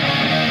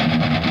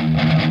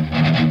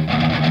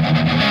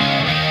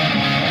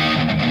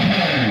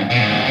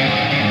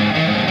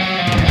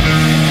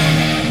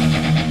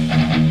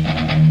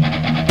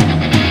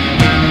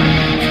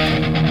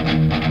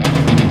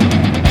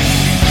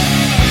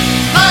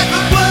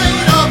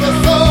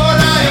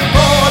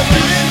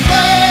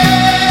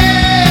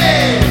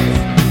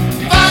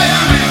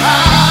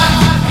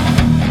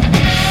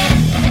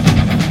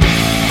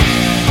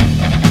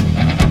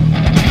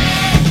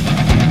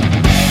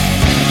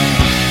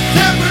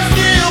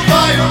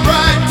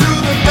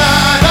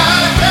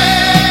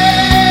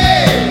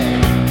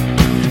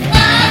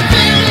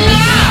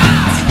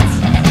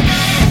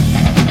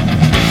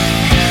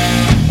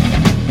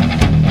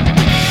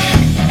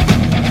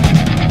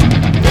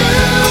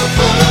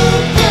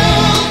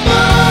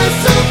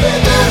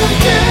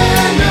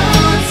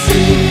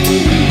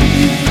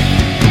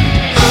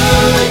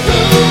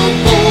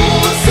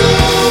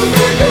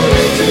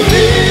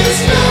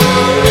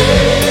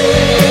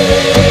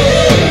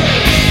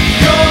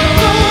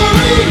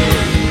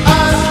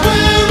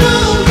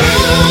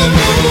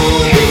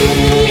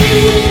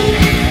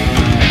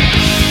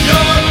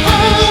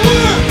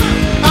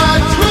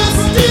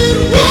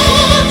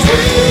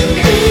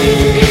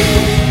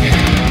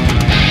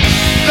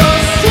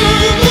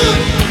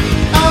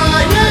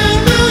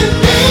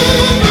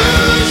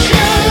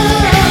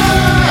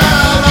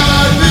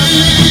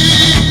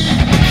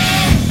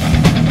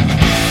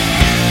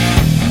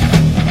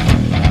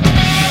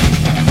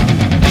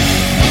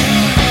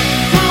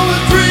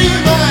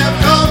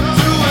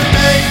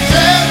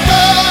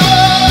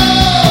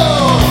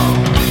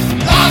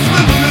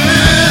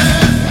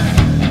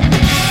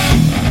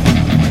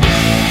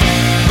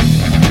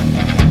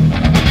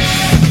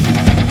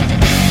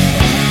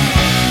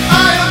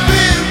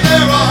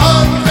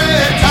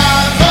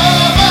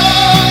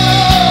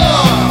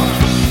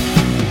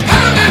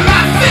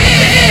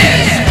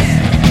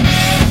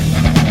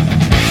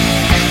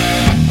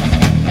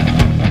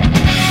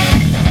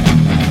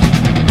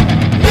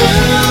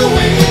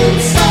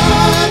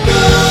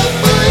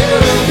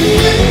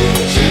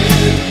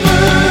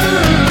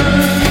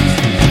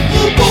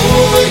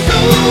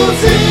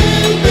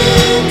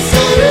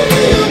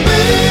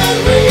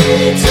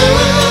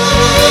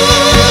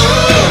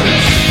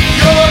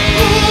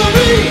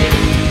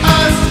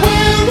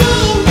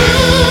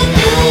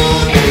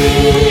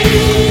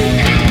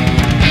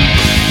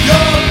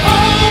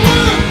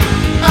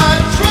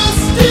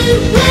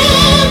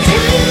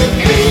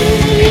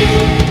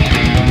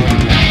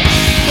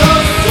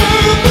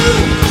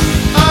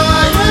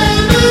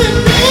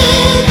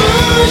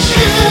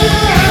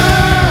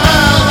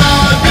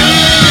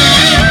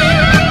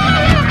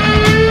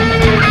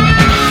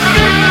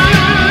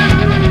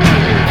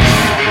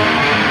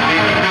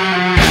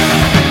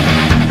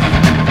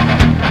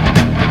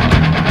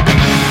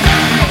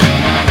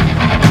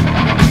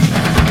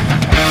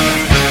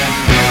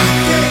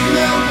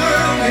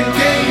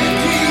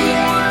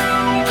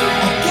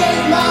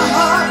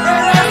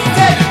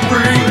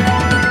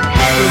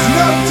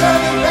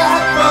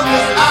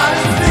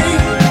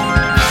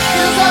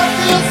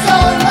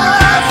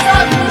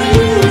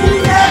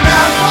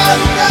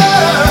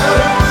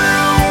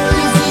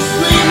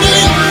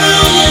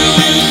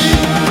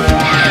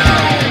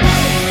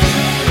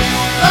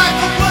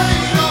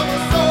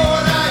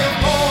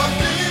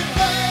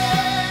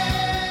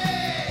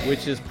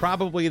 which is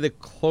probably the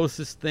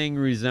closest thing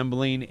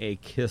resembling a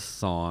Kiss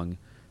song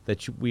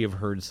that we have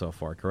heard so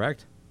far,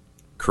 correct?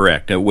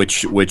 Correct,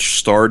 which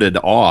started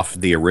off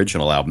the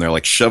original album. They're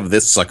like, shove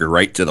this sucker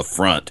right to the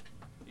front.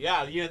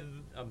 Yeah,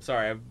 I'm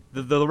sorry.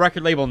 The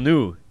record label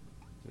knew.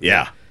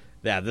 Yeah.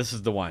 Yeah, this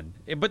is the one.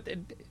 But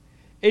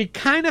it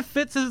kind of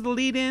fits as the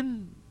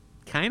lead-in.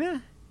 Kind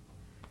of?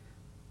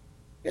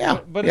 Yeah,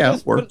 but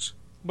it works.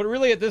 But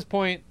really, at this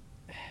point,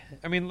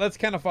 I mean, let's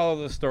kind of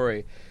follow the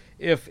story.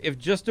 If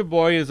Just a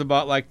Boy is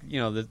about, like,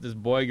 this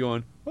boy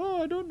going,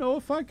 oh, I don't know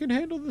if I can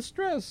handle the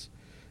stress.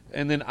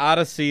 And then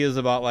Odyssey is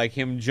about, like,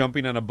 him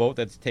jumping on a boat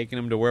that's taking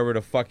him to wherever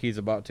the fuck he's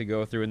about to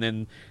go through. And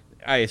then,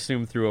 I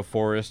assume, through a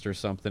forest or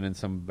something in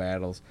some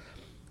battles.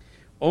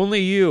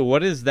 Only You,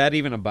 what is that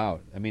even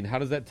about? I mean, how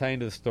does that tie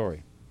into the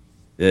story?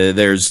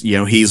 There's,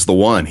 he's the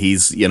one.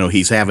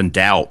 He's having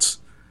doubts.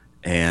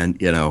 And,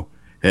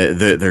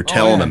 they're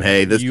telling him,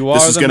 hey, this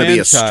is going to be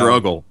a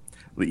struggle.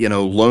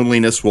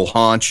 Loneliness will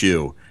haunt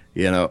you.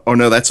 Oh,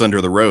 no, that's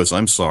Under the Rose.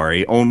 I'm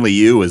sorry. Only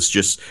You is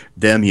just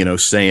them,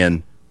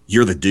 saying,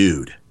 you're the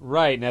dude.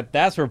 Right, and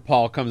that's where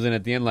Paul comes in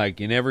at the end, like,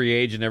 in every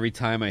age and every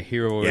time a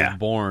hero is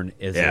born,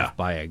 as if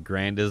by a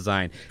grand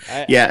design.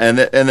 And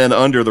then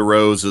Under the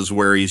Rose is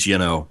where he's,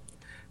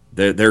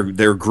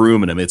 they're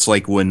grooming him. It's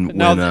like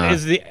when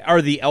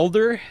are the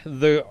Elder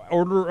the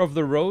Order of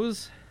the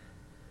Rose?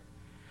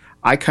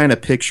 I kind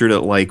of pictured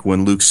it like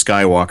when Luke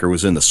Skywalker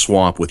was in the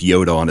swamp with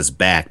Yoda on his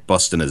back,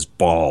 busting his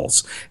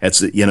balls. That's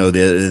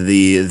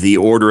the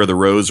Order of the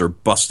Rose are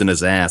busting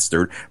his ass.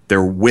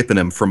 They're whipping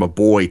him from a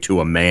boy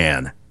to a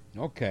man.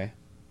 Okay,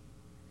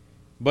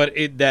 but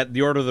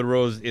the Order of the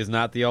Rose is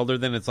not the Elder.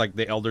 Then it's like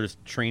the Elder's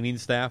training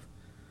staff.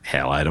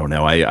 Hell, I don't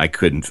know. I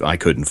couldn't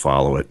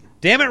follow it.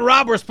 Damn it,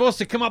 Rob! We're supposed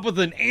to come up with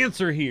an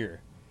answer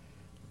here.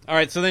 All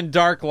right, so then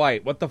Dark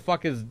Light. What the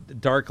fuck is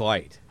Dark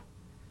Light?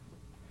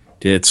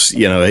 It's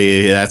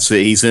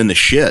he's in the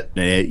shit,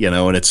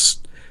 and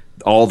it's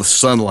all the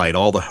sunlight,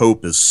 all the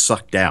hope is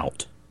sucked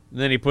out.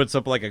 And then he puts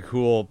up like a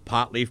cool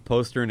pot leaf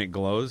poster, and it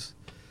glows.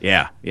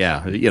 Yeah.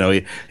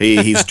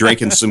 He's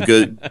drinking some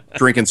good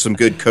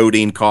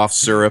codeine cough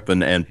syrup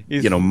and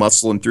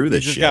muscling through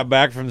this shit. He just got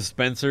back from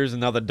Spencer's, and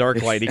now the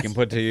Dark Light he can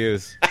put to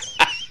use. I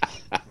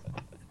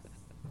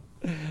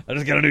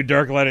just got a new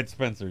Dark Light at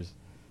Spencer's,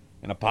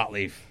 and a pot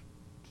leaf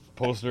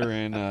poster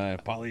and a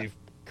pot leaf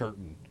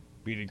curtain,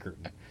 beaded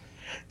curtain.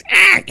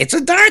 It's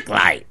a Dark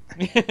Light.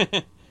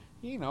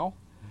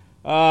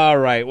 All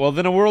right. Well,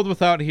 then A World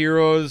Without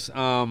Heroes.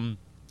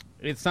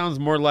 It sounds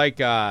more like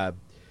at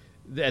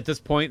this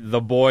point,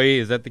 the boy,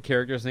 is that the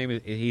character's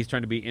name? He's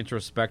trying to be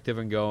introspective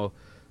and go,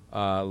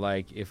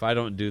 like, if I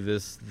don't do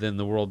this, then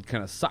the world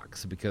kind of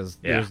sucks because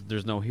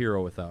there's no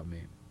hero without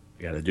me.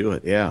 You got to do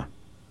it. Yeah.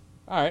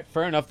 All right.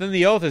 Fair enough. Then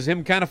The Oath is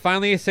him kind of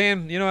finally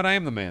saying, you know what? I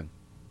am the man.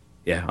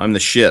 Yeah. I'm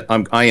the shit.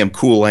 I am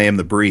cool. I am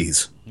the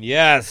breeze.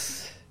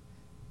 Yes.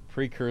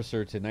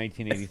 Precursor to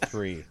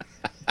 1983.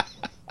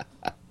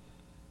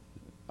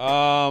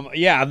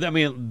 Yeah, I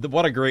mean,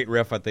 what a great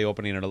riff at the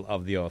opening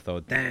of The Oath,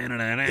 though.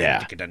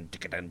 Yeah.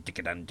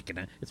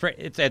 It's right.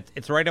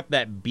 It's right up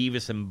that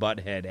Beavis and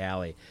Butthead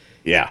alley.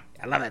 Yeah,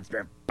 I love that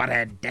riff.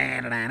 Butthead.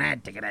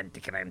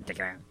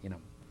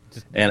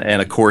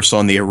 And of course,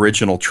 on the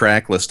original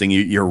track listing,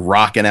 you're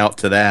rocking out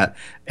to that,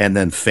 and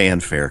then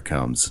Fanfare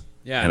comes.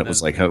 Yeah, and it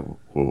was like, oh,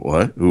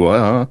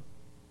 what?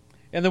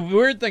 And the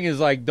weird thing is,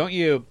 like, don't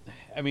you?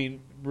 I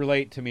mean,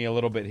 relate to me a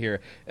little bit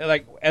here.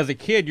 Like, as a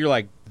kid, you're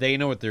like, they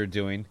know what they're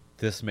doing.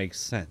 This makes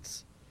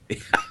sense. Yeah.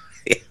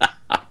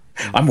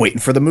 I'm waiting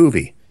for the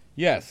movie.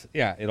 Yes,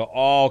 yeah, it'll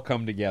all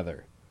come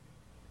together.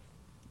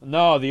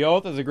 No, The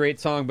Oath is a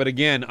great song, but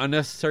again,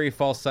 unnecessary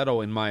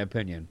falsetto, in my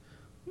opinion.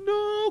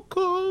 No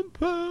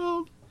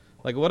compelled.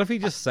 Like, what if he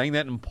just sang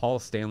that in Paul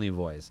Stanley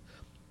voice?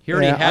 He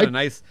already had a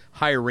nice,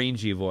 high,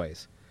 rangy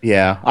voice.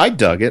 Yeah, I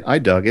dug it.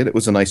 It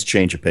was a nice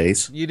change of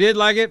pace. You did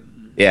like it?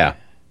 Yeah.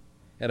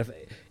 And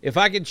if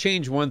I could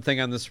change one thing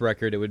on this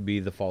record, it would be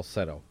the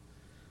falsetto.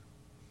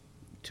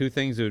 Two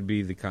things, it would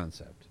be the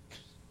concept.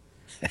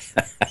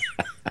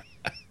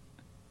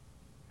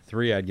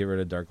 3, I'd get rid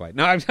of Dark Light.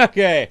 No, I'm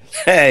okay.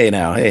 Hey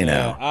now.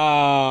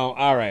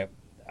 All right.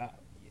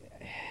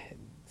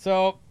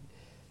 So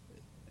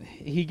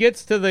he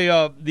gets to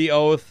the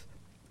oath,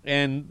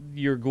 and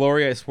your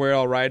glory, I swear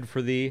I'll ride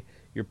for thee.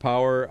 Your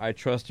power, I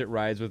trust it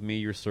rides with me.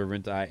 Your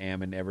servant I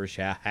am and ever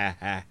shall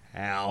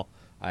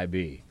I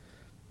be.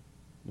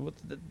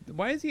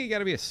 Why is he got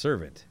to be a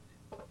servant?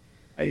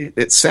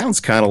 It sounds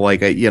kind of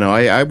like,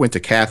 I went to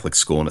Catholic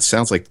school, and it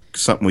sounds like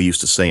something we used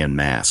to say in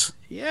Mass.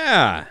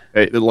 Yeah.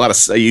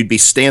 You'd be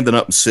standing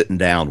up and sitting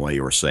down while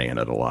you were saying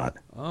it a lot.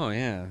 Oh,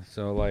 yeah.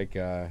 So, like,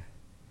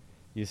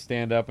 you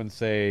stand up and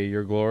say,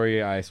 your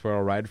glory, I swear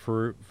I'll ride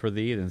for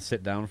thee, then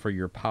sit down for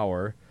your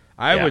power.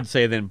 I would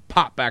say then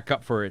pop back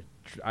up for it.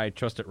 I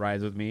trust it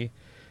rides with me.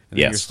 And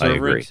then yes, your servant,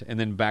 I agree. And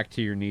then back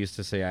to your knees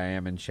to say, I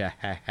am and shall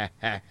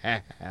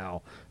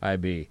I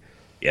be.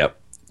 Yep.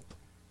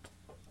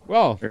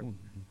 Well, we're going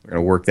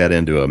to work that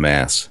into a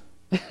Mass.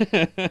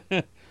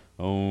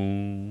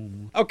 Oh.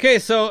 Okay,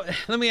 so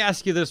let me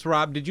ask you this,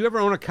 Rob. Did you ever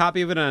own a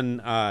copy of it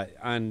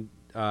on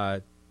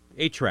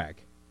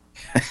 8-track?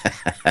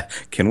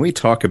 Can we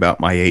talk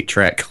about my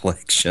 8-track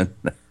collection?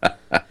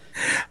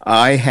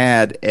 I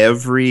had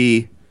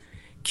every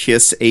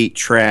Kiss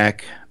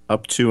 8-track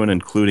up to and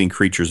including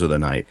Creatures of the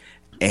Night.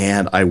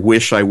 And I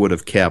wish I would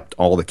have kept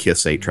all the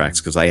Kiss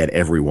 8-tracks because I had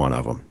every one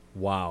of them.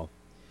 Wow.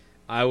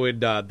 I would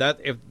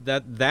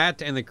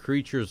that and the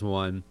Creatures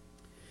one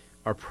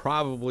are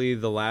probably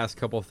the last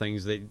couple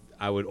things that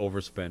I would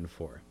overspend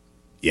for.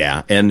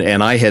 Yeah, and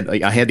I had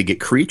to get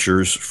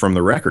Creatures from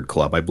the record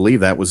club. I believe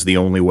that was the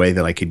only way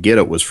that I could get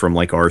it was from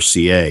like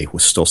RCA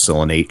was still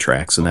selling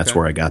 8-tracks, and that's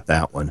where I got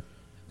that one.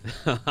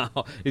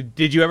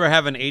 Did you ever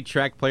have an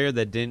 8-track player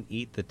that didn't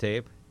eat the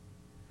tape?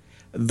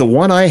 The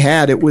one I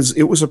had, it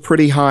was a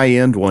pretty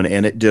high-end one,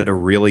 and it did a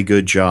really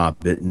good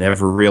job. It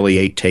never really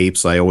ate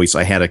tapes.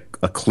 I had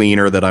a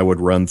cleaner that I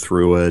would run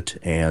through it,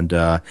 and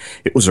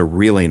it was a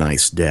really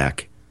nice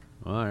deck.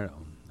 Well,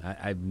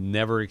 I've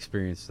never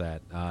experienced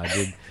that.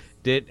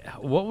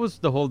 What was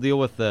the whole deal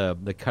with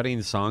the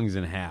cutting songs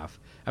in half?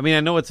 I mean, I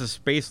know it's a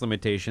space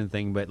limitation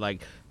thing, but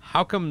like,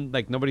 how come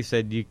like nobody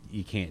said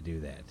you can't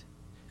do that?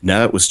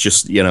 No, it was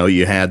just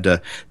you had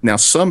to. Now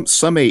some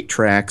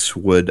 8-tracks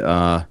would.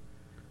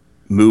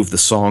 Move the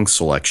song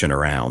selection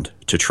around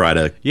to try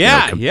to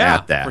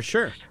combat that for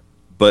sure.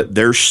 But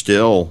there's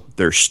still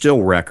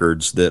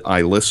records that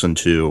I listen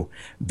to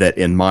that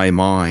in my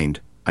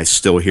mind I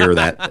still hear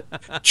that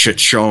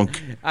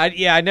cha-chunk.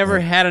 I never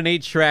had an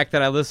 8-track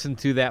that I listened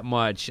to that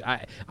much.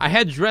 I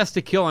had Dressed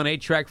to Kill on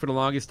 8-track for the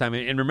longest time,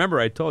 and remember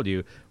I told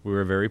you we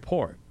were very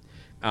poor.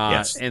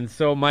 Yes. And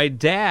so my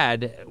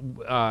dad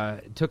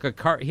took a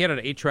car. He had an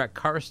 8-track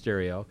car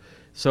stereo.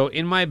 So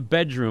in my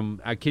bedroom,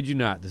 I kid you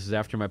not, this is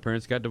after my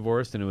parents got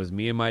divorced, and it was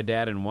me and my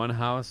dad in one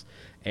house,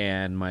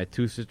 and my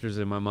 2 sisters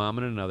and my mom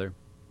in another.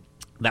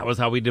 That was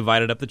how we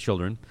divided up the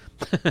children.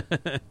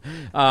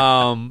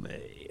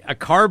 A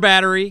car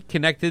battery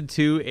connected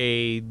to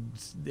a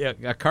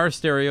car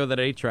stereo that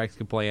 8-tracks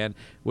could play in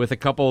with a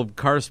couple of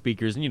car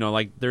speakers.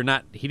 And, they're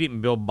not. He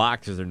didn't build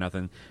boxes or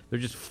nothing. They're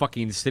just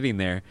fucking sitting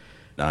there.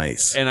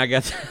 Nice. And I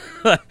guess,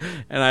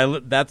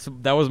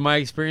 that was my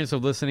experience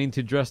of listening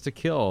to Dressed to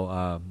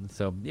Kill.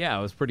 So yeah,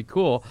 it was pretty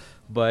cool.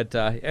 But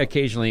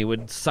occasionally it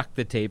would suck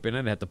the tape in,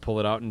 and I'd have to pull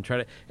it out and try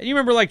to. And you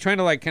remember trying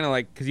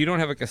to because you don't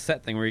have a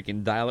cassette thing where you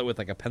can dial it with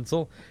like a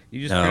pencil.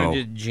 You just kind of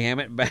just jam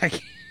it back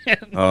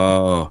in.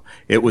 Oh,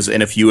 it was.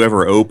 And if you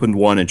ever opened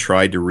one and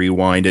tried to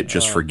rewind it,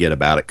 just forget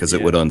about it because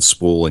it would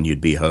unspool and you'd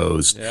be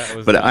hosed.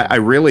 Yeah, but I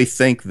really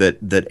think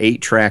that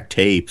 8-track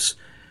tapes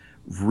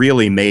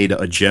really made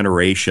a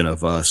generation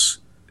of us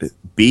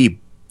be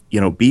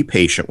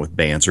patient with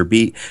bands or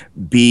be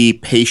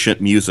patient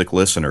music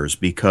listeners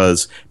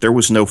because there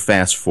was no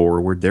fast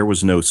forward, there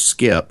was no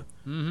skip.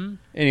 Mm-hmm.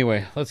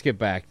 Anyway, let's get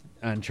back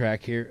on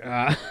track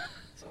here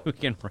so we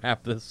can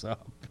wrap this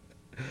up.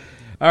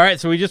 All right,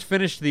 so we just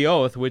finished The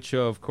Oath, which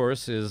of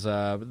course is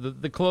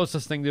the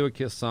closest thing to a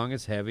Kiss song.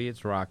 It's heavy,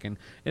 it's rocking.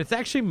 And it's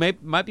actually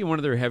might be one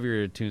of their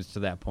heavier tunes to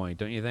that point,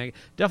 don't you think?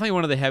 Definitely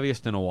one of the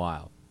heaviest in a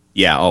while.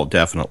 Yeah, oh,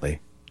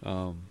 definitely.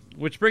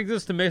 Which brings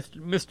us to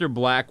Mr.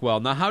 Blackwell.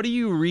 Now, how do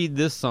you read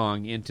this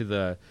song into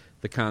the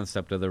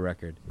concept of the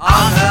record?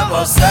 I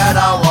never said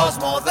I was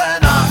more than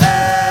I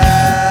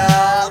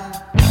am.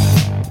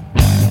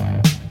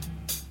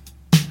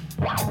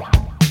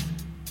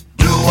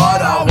 Do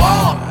what I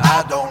want,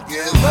 I don't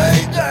give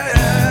a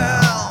damn.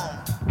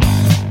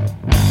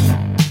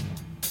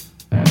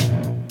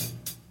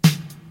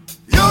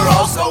 You're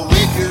all so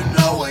weak, you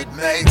know it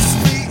makes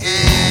me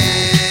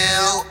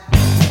ill.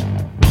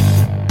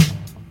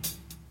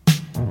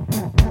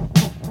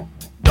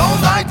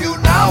 Don't like you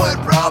now, it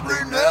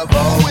probably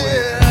never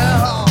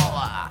will.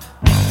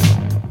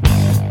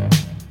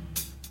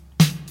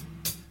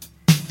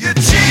 You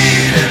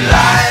cheat in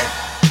life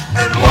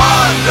and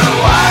wonder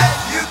why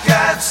you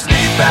can't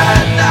sleep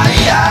at night.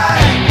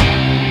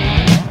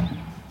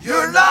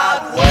 You're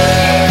not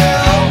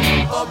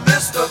well,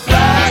 Mr.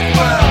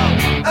 Blackwell,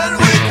 and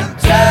we can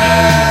tell.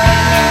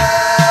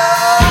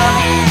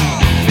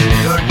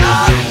 You're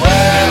not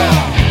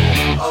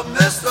well,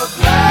 Mr.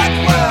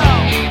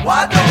 Blackwell.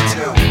 Why don't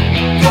you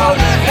go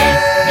to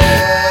hell?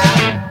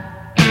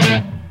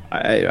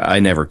 I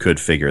never could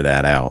figure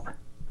that out.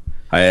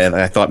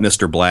 I thought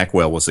Mr.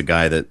 Blackwell was a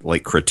guy that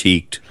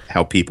critiqued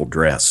how people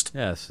dressed.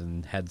 Yes,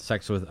 and had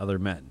sex with other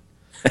men.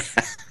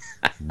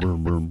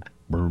 Boom, boom,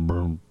 boom,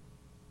 boom.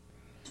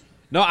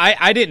 No,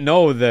 I didn't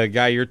know the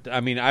guy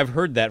I've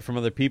heard that from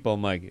other people.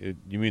 I'm like,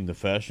 you mean the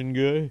fashion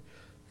guy?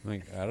 I'm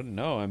like, I don't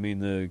know. I mean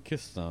the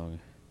Kiss song.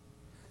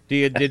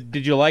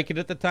 Did you like it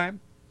at the time?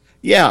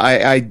 Yeah,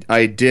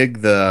 I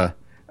dig the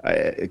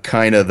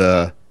kind of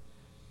the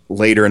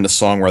later in the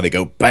song where they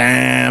go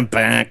bam,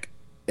 back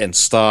and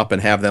stop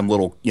and have them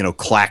little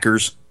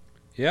clackers.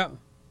 Yeah.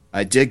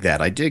 I dig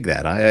that.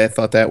 I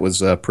thought that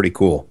was pretty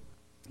cool.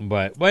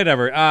 But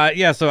whatever.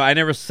 Yeah, so I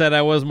never said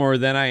I was more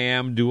than I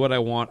am. Do what I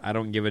want. I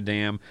don't give a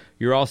damn.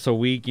 You're also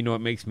weak. You know it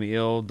makes me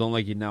ill. Don't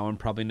like you now and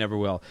probably never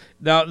will.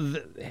 Now,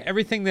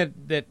 everything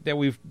that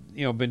we've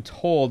been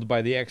told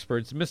by the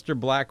experts, Mr.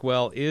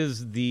 Blackwell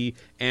is the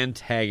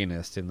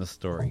antagonist in the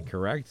story,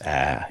 correct?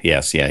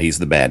 Yes, yeah, he's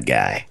the bad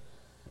guy.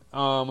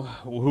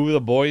 Who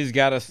the boys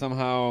got to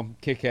somehow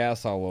kick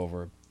ass all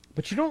over.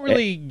 But you don't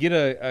really get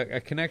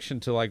a connection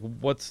to, like,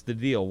 what's the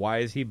deal? Why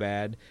is he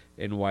bad,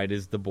 and why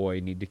does the boy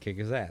need to kick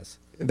his ass?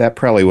 That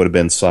probably would have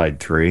been side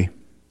 3.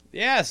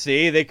 Yeah,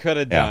 see, they could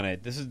have done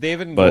it. This is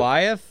David and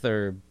Goliath,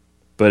 or...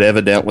 But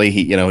evidently,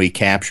 he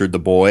captured the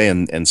boy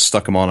and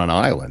stuck him on an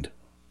island.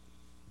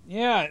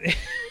 Yeah.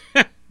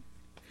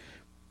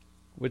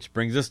 Which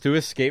brings us to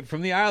Escape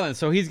from the Island.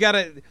 So he's got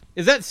a...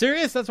 Is that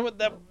serious? That's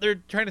what they're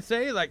trying to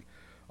say? Like,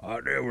 I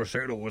never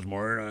said I was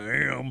more than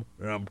I am,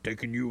 and I'm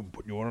taking you and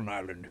putting you on an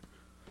island.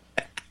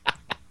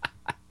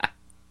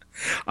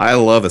 I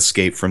love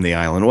Escape from the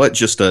Island. What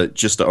just a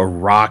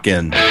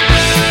rockin'.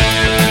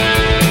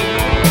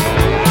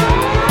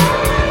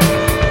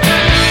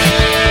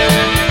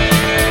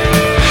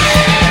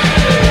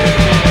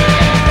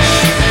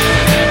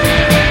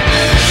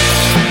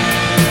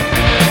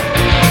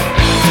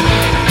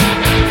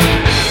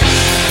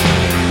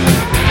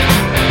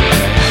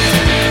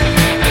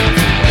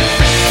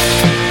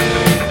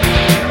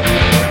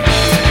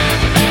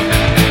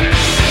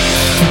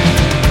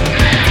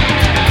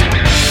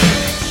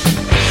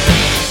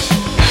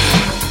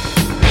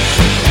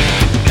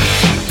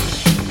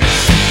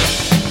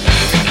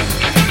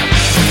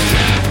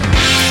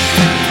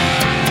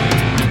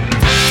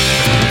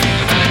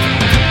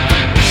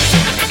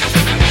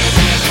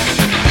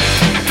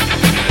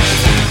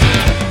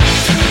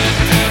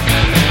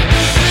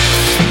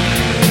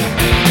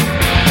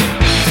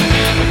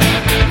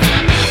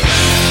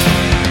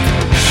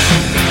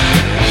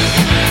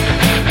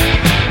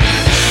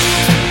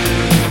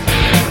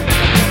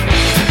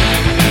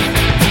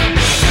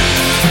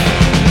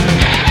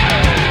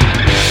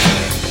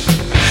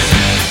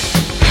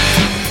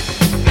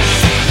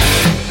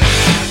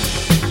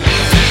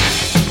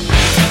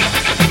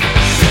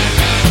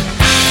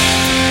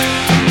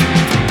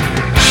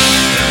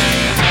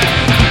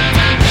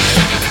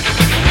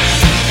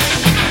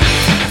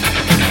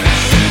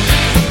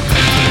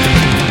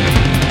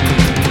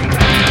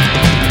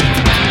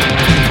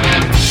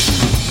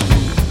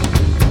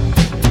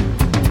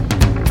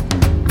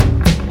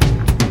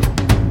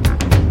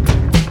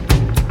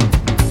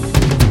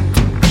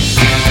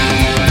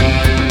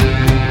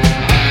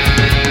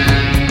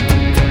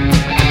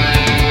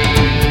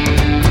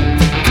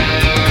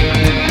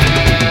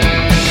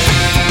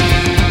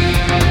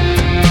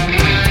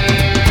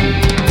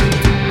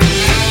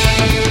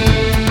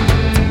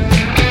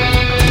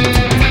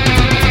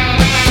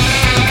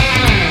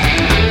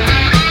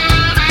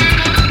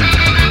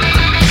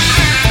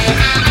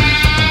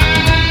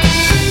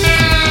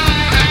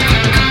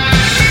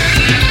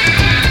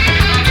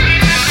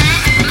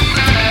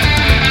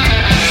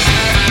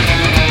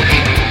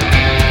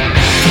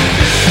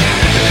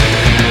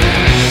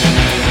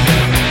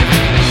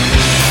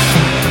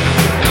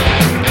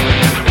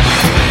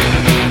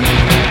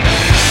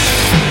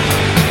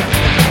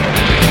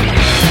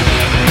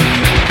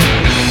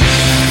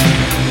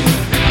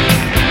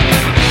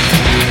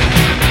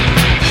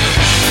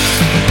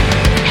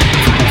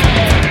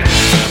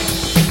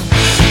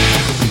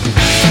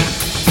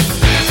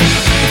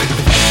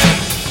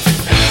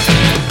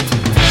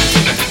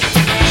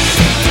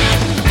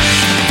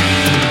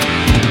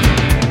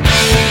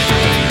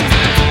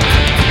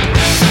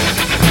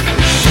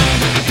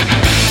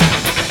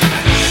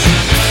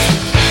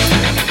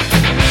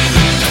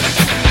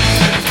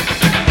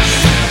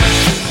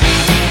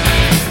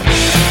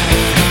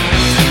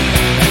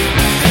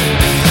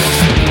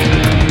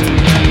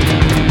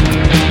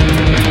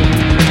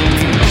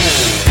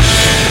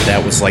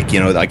 Like,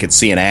 I could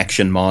see an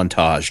action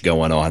montage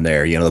going on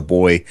there. The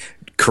boy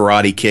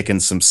karate kicking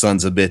some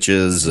sons of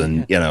bitches,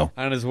 and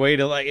on his way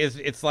to, like,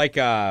 it's like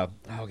oh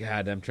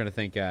god, I'm trying to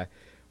think where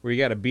you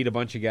got to beat a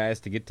bunch of guys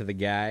to get to the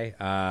guy.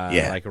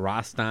 Like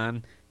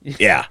Rostan.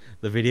 Yeah,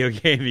 the video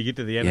game. You get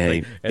to the end.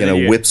 Yeah, and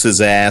he whips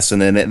his ass,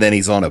 and then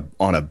he's on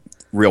a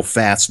real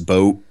fast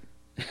boat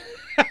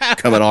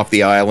coming off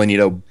the island.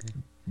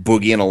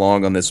 Boogieing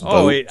along on this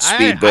boat,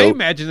 speedboat. I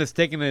imagine it's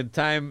taking a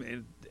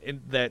time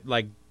that,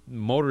 like,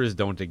 motors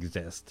don't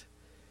exist.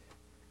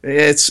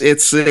 It's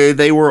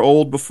they were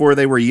old before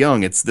they were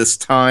young. It's this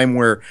time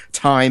where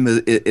time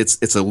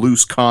it's a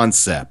loose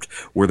concept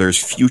where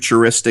there's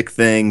futuristic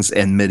things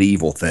and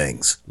medieval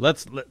things.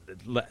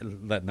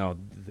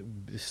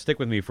 Stick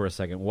with me for a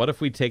second. What if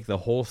we take the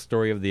whole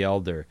story of the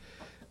Elder,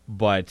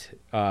 but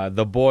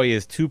the boy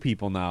is 2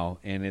 people now,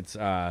 and it's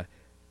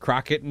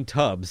Crockett and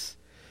Tubbs.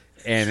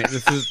 And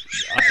this is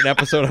an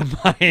episode of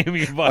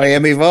Miami Vice.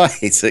 Miami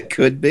Vice, it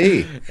could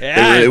be.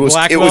 Yeah, it was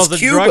Cuba.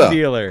 Drug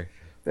dealer.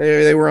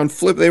 They were on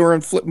Flip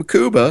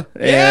Cuba,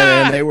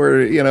 and they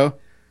were,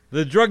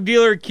 The drug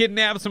dealer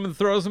kidnaps him and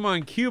throws him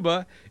on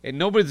Cuba, and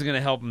nobody's going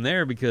to help him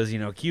there because,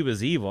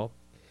 Cuba's evil.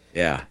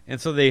 Yeah. And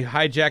so they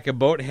hijack a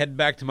boat, head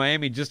back to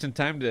Miami just in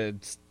time to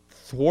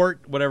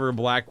thwart whatever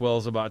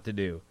Blackwell's about to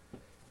do.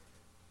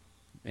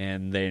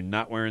 And they're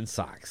not wearing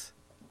socks.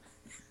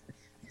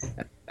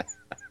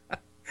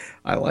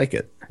 I like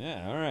it.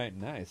 Yeah, all right,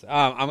 nice.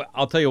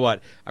 I'll tell you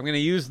what. I'm going to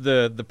use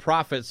the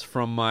profits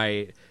from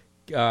my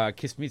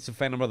Kiss Meets the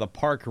Phantom of the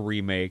Park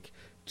remake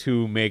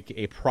to make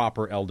a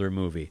proper Elder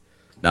movie.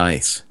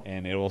 Nice.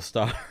 And it will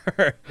star,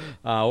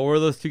 what were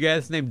those two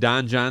guys named?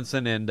 Don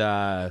Johnson and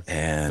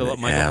Philip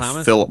Michael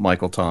Thomas? Philip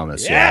Michael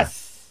Thomas,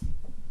 yes! Yeah.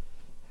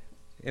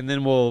 And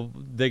then we'll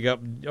dig up,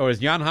 is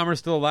Jan Hammer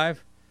still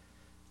alive?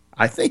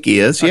 I think he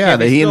is. Okay, yeah,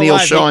 he and Neil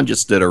alive. Sean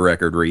just did a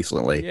record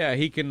recently. Yeah,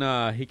 he can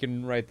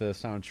write the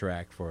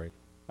soundtrack for it.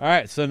 All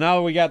right, so now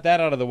that we got that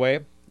out of the way,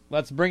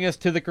 let's bring us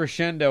to the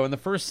crescendo. And the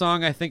first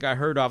song I think I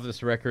heard off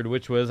this record,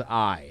 which was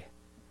I.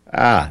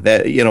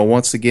 That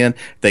once again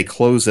they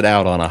close it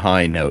out on a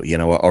high note.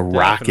 A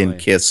rockin'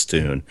 Kiss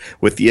tune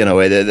with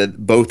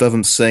both of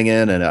them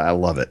singing, and I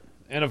love it.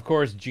 And of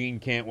course, Gene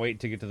can't wait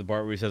to get to the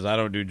part where he says, "I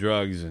don't do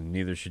drugs, and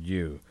neither should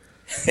you."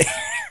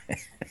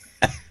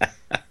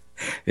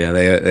 Yeah,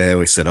 they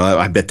always said, "Oh,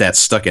 I bet that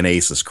stuck in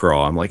Ace's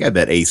craw." I'm like, I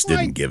bet Ace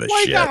didn't give a shit.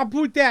 Why gotta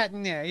put that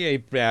in there?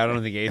 Yeah, I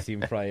don't think Ace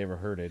even probably ever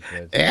heard it.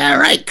 But. Yeah,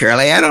 right,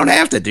 Curly. I don't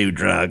have to do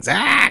drugs.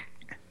 I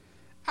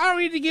don't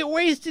need to get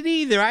wasted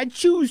either. I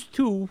choose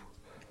to.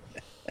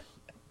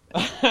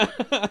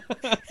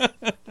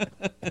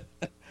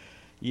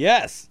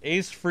 Yes,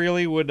 Ace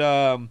Frehley would.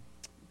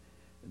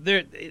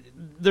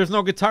 There's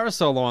no guitar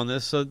solo on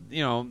this, so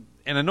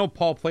and I know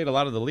Paul played a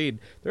lot of the lead.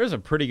 There's a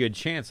pretty good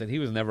chance that he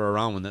was never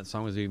around when that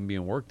song was even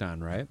being worked on,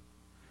 right?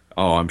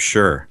 Oh, I'm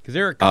sure. Because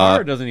Eric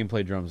Carr doesn't even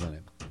play drums on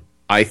it.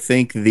 I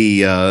think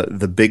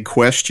the big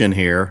question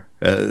here,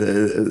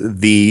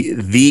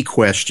 the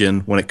question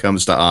when it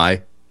comes to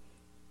I,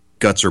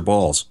 guts or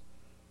balls?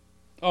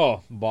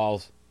 Oh,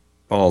 balls.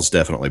 Balls,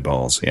 definitely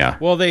balls. Yeah.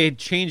 Well, they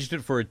changed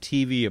it for a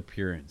TV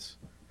appearance.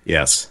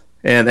 Yes,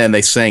 and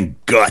they sang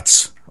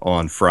guts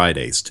on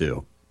Fridays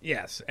too.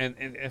 Yes, and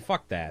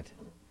fuck that.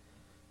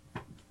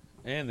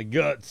 And the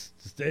guts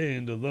to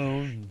stand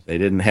alone. They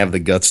didn't have the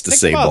guts to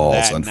say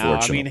balls,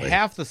 unfortunately. Now. I mean,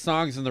 half the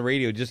songs on the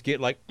radio just get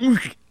like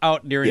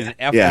out during an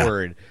F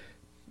word.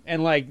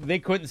 And like they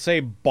couldn't say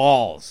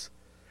balls.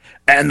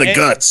 And the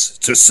guts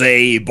to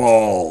say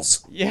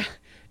balls. Yeah.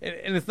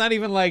 And it's not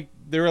even like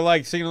they were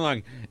like singing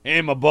along,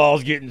 and my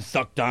balls getting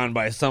sucked on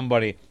by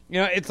somebody.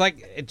 It's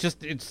like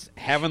it's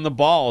having the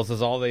balls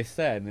is all they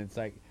said. And it's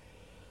like,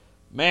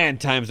 man,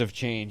 times have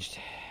changed.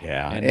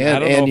 Yeah.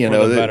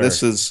 And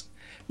this is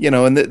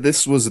and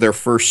this was their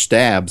first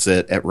stabs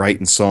at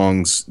writing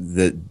songs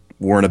that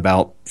weren't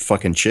about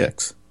fucking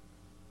chicks.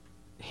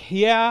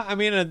 Yeah, I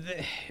mean,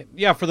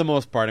 for the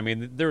most part. I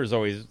mean, there was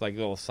always like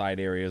little side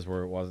areas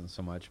where it wasn't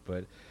so much,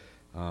 but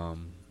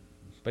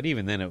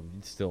even then it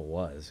still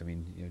was. I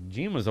mean,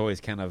 Gene was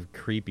always kind of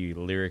creepy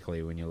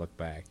lyrically when you look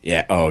back.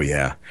 Yeah, oh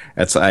yeah.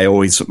 That's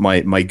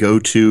my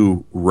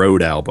go-to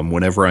road album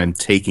whenever I'm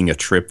taking a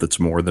trip that's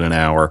more than an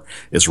hour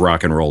is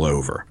Rock and Roll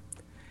Over.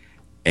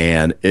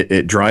 And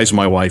it drives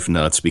my wife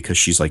nuts because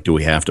she's like, do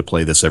we have to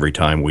play this every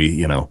time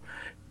we,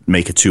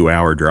 make a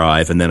 2-hour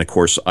drive? And then, of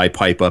course, I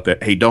pipe up,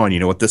 hey, Dawn, you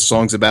know what this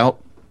song's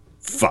about?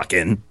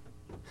 Fucking.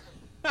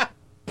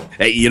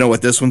 Hey, you know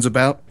what this one's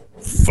about?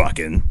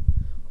 Fucking.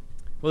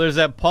 Well, there's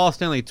that Paul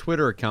Stanley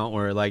Twitter account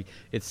where, like,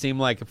 it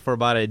seemed like for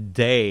about a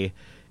day,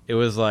 it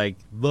was like,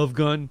 Love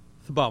Gun,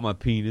 it's about my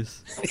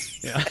penis.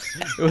 Yeah.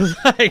 It was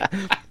like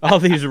all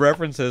these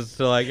references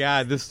to, like,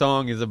 this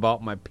song is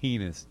about my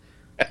penis.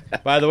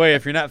 By the way,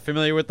 if you're not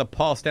familiar with the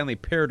Paul Stanley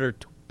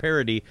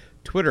parody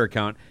Twitter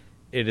account,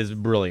 it is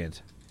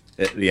brilliant.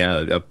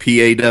 A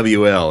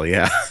P-A-W-L,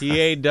 yeah.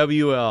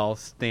 P-A-W-L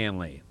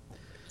Stanley.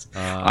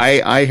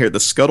 I hear the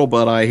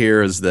scuttlebutt I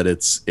hear is that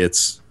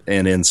it's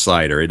an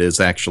insider. It is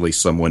actually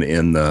someone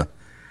in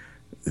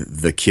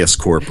the Kiss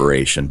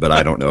Corporation, but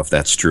I don't know if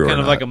that's true or not.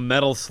 Kind of like a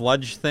metal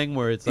sludge thing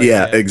where it's like...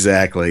 Yeah,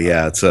 exactly.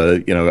 Yeah, it's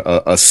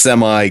a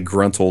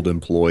semi-gruntled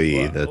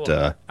employee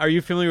that... Are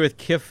you familiar with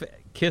Kiss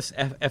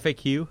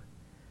FAQ?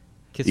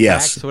 Kiss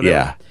yes, Facts, whatever?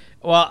 Yeah.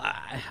 Well,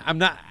 I'm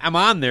not. I'm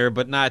on there,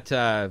 but not.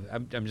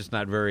 I'm just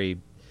not very.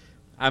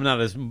 I'm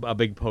not as a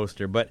big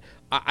poster, but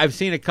I've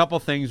seen a couple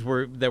things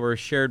that were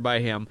shared by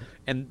him,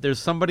 and there's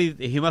somebody.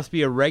 He must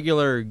be a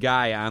regular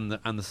guy on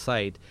the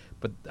site,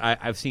 but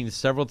I've seen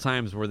several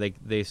times where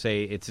they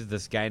say it's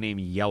this guy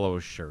named Yellow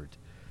Shirt.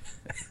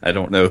 I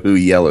don't know who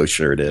Yellow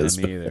Shirt is.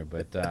 Me either,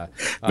 but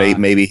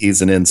maybe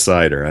he's an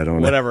insider. I don't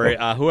know. Whatever,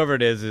 whoever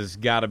it is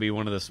got to be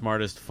one of the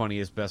smartest,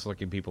 funniest,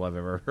 best-looking people I've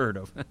ever heard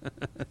of.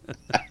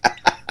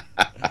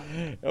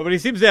 But he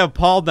seems to have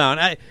Paul down.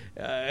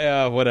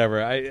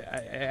 Whatever.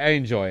 I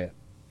enjoy it.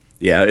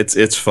 Yeah,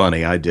 it's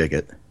funny. I dig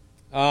it.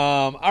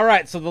 All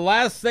right, so the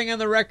last thing on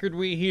the record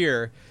we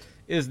hear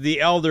is the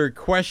Elder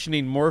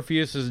questioning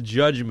Morpheus's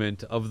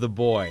judgment of the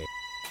boy.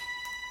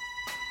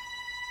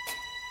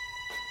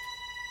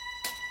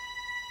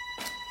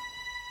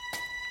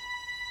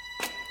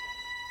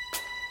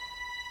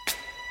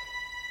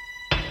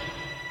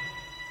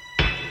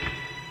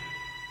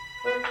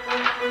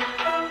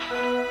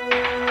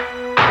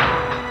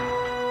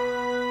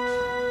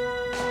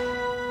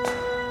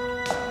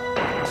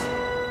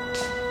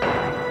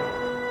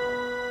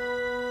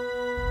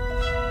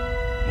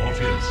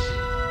 Morpheus,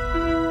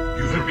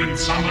 you have been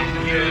summoned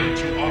here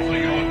to offer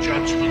your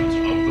judgment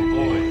of the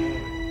boy.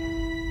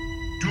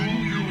 Do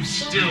you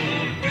still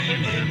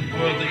deem him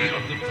worthy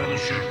of the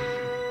fellowship?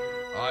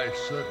 I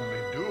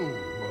certainly do,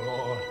 my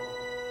lord.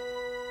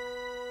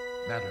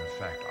 Matter of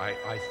fact,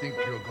 I think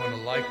you're going to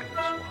like this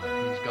one.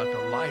 He's got the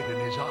light in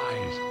his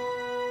eyes.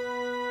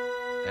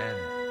 And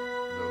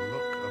the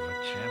look of a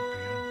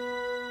champion.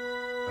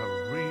 A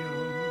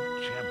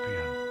real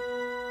champion.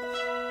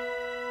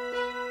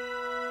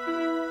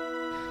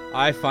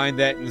 I find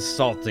that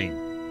insulting.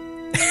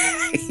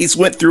 He's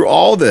went through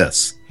all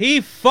this.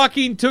 He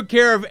fucking took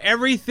care of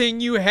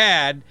everything you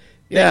had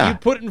that you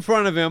put in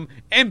front of him.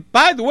 And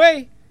by the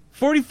way,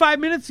 45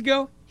 minutes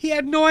ago, he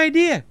had no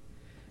idea.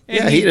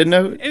 And he didn't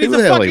know and he's who a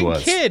the hell he fucking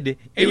was. kid. And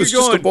He was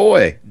you're just a going,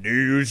 boy. Do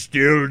you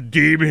still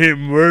deem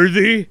him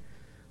worthy?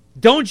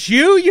 Don't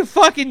you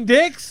fucking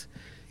dicks?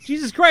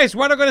 Jesus Christ,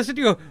 why do I gotta sit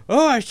there and go,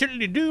 oh, I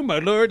certainly do, my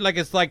lord, like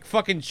it's like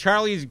fucking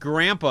Charlie's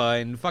grandpa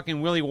and fucking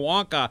Willy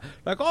Wonka.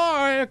 Like, oh,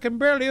 I can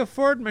barely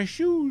afford my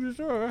shoes.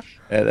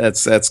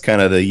 That's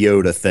kind of the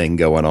Yoda thing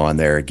going on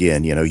there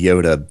again. You know,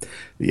 Yoda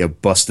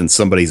busting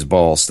somebody's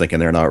balls thinking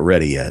they're not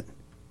ready yet.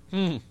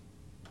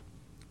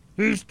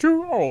 He's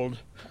too old.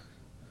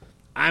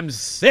 I'm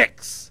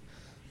 6.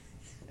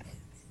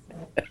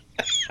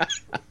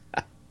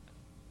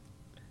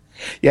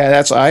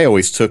 Yeah, I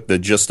always took the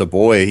just a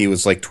boy. He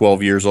was like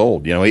 12 years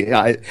old. You know,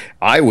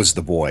 I was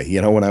the boy, you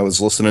know, when I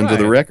was listening to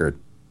the record.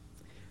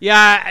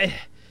 Yeah,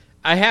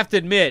 I have to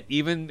admit,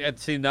 even at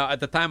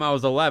the time I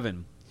was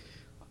 11,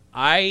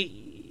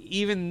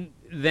 even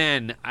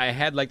then I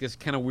had like this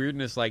kind of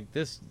weirdness, like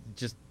the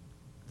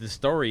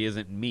story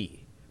isn't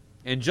me.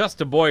 And Just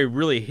a Boy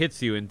really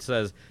hits you and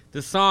says,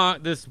 this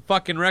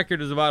fucking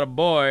record is about a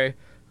boy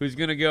who's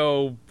going to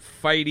go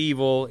fight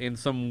evil in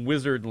some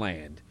wizard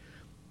land.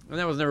 And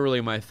that was never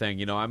really my thing,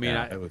 you know. I mean,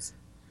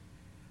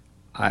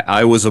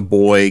 I was a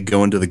boy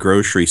going to the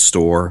grocery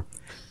store,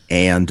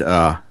 and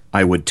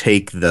I would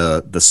take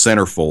the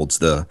centerfolds,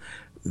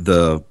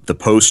 the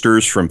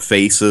posters from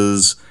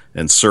Faces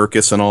and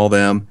Circus and all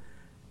them,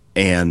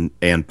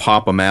 and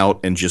pop them out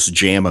and just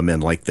jam them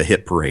in like the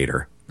Hit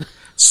Parader.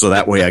 So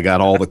that way I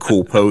got all the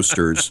cool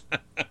posters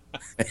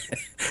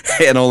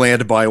and only had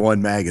to buy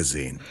one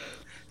magazine.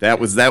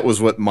 That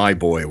was what my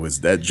boy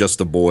was. That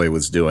Just a Boy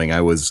was doing. I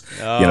was,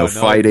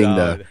 fighting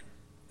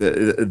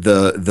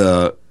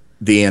the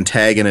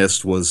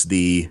antagonist was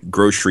the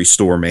grocery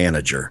store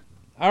manager.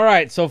 All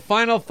right. So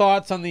final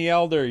thoughts on The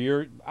Elder.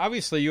 You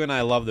and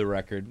I love the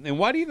record. And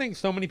why do you think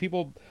so many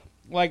people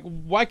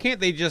why can't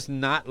they just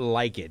not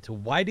like it?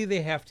 Why do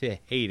they have to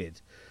hate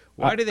it?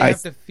 Why do they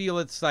have to feel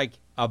it's like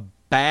a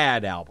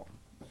bad album?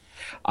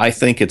 I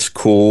think it's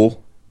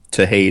cool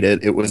to hate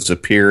it. It was a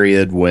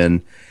period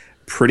when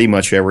pretty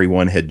much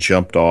everyone had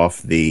jumped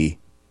off the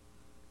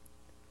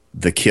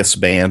Kiss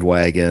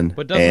bandwagon.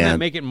 But doesn't that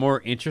make it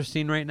more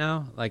interesting right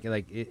now?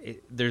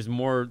 There's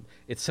more.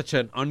 It's such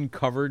an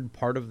uncovered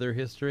part of their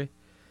history.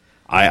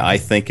 I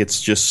think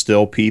it's just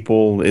still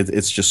people.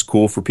 It's just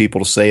cool for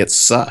people to say it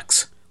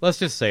sucks. Let's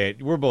just say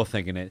it. We're both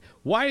thinking it.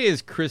 Why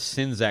is Chris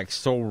Czynszak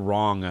so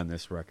wrong on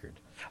this record?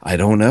 I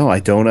don't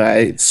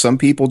know. Some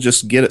people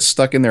just get it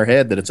stuck in their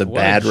head that it's a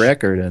bad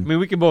record. And I mean,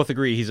 we can both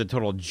agree he's a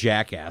total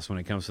jackass when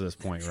it comes to this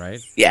point, right?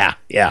 Yeah.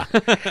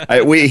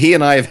 He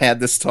and I have had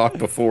this talk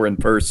before in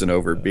person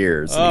over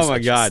beers. Oh, my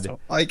God. I just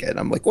don't like it.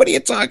 I'm like, what are you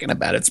talking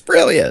about? It's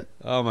brilliant.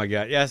 Oh, my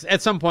God. Yes,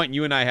 at some point,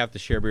 you and I have to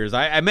share beers.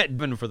 I met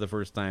Ben for the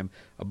first time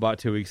about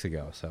 2 weeks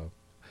ago. So,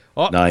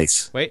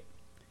 nice. Wait.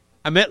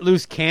 I met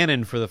Loose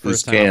Cannon for the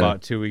first time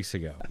about 2 weeks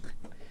ago.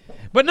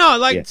 But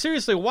no,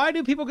 seriously, why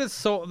do people get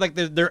so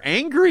they're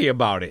angry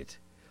about it?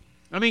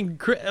 I mean,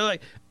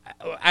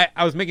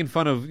 I was making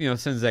fun of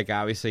Czynszak.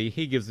 Obviously,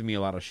 he gives me a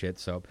lot of shit.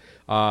 So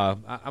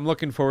I'm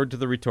looking forward to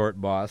the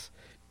retort, boss.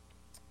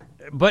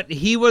 But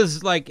he was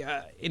in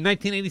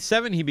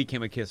 1987, he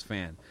became a Kiss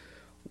fan.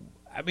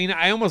 I mean,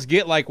 I almost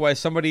get why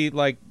somebody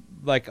like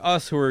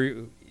us who were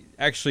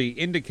actually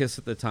into Kiss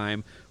at the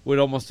time would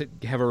almost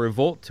have a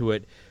revolt to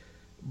it.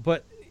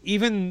 But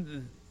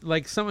even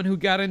someone who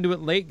got into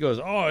it late goes,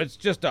 oh, it's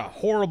just a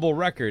horrible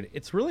record.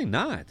 It's really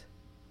not.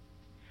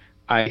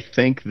 I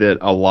think that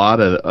a lot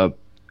of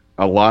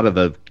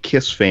the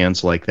Kiss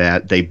fans like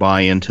that, they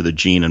buy into the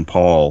Gene and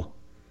Paul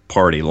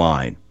party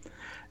line.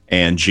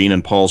 And Gene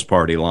and Paul's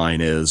party line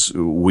is,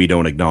 we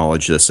don't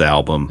acknowledge this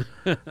album.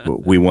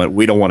 we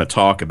don't want to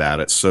talk about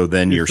it. So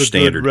then your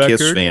standard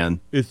Kiss fan,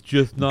 it's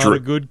just not a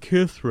good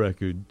Kiss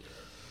record.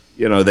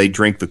 They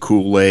drink the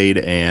Kool-Aid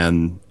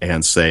and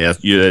say,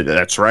 yeah,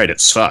 that's right,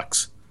 it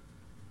sucks.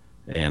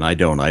 And I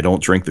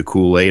don't drink the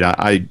Kool-Aid.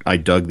 I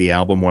dug the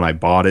album when I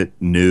bought it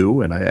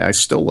new, and I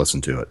still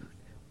listen to it.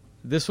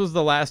 This was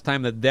the last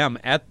time that them,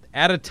 at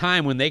a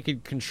time when they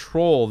could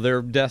control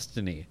their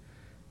destiny,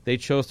 They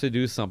chose to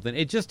do something.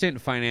 It just didn't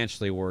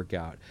financially work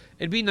out.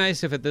 It'd be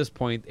nice if at this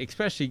point,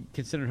 especially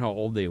considering how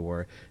old they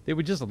were, they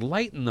would just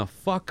lighten the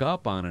fuck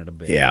up on it a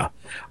bit. Yeah.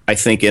 I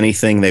think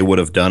anything they would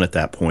have done at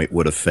that point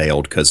would have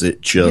failed because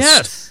it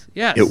just...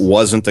 Yes. It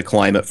wasn't the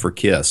climate for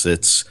Kiss.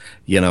 It's,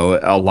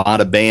 a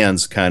lot of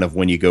bands kind of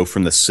when you go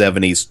from the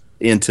 70s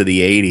into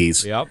the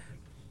 80s. Yep.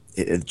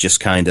 It just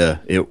kind of,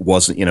 it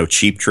wasn't,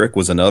 Cheap Trick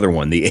was another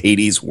one. The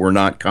 80s were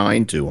not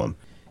kind to them.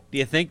 Do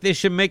you think they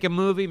should make a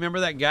movie? Remember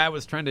that guy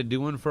was trying to do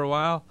one for a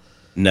while?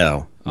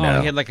 No. He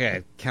had like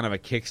a kind of a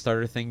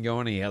Kickstarter thing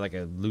going. He had like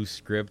a loose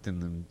script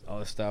and then all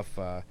this stuff.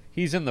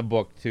 He's in the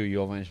book too.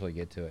 You'll eventually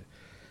get to it.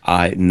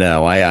 I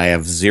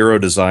have zero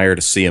desire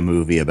to see a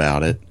movie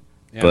about it,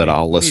 but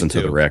I'll listen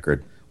to the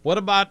record. What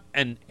about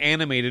an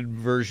animated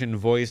version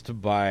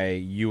voiced by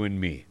you and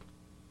me?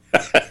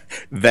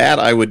 That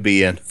I would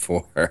be in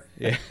for.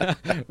 Yeah,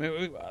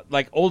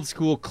 like old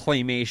school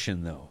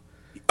claymation though.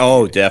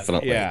 Oh,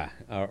 definitely. Yeah,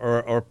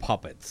 or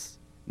puppets.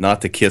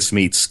 Not the Kiss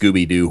Meets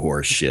Scooby-Doo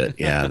horse shit.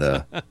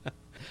 Yeah.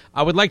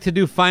 I would like to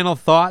do final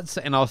thoughts,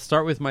 and I'll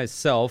start with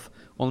myself,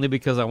 only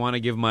because I want to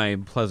give my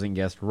pleasant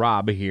guest,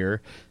 Rob,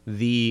 here,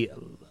 the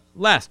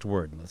last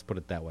word. Let's put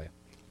it that way.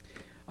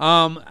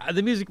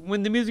 The music,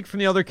 when the music from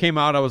The Elder came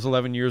out, I was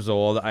 11 years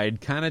old. I had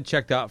kind of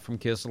checked out from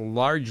Kiss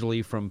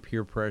largely from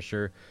peer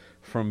pressure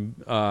from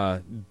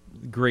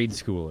grade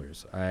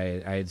schoolers.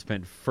 I had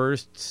spent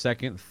first,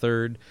 second,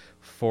 third,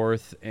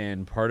 fourth,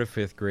 and part of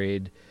fifth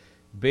grade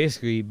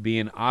basically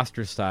being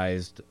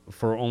ostracized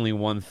for only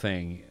one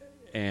thing,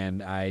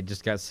 and I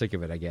just got sick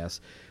of it, I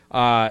guess.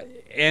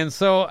 And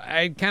so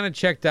I kind of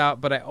checked out,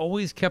 but I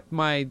always kept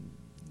my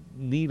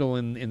needle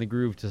in the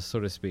groove, so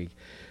to speak.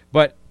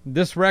 But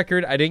this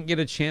record, I didn't get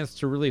a chance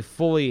to really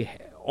fully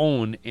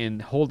own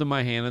and hold in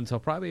my hand until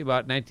probably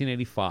about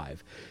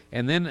 1985.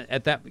 And then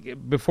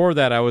before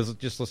that, I was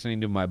just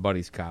listening to my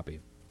buddy's copy,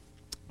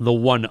 the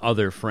one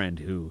other friend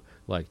who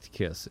liked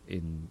Kiss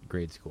in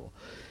grade school.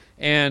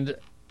 And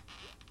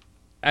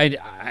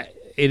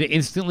it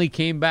instantly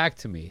came back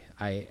to me.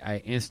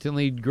 I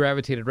instantly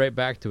gravitated right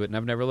back to it, and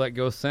I've never let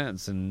go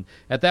since. And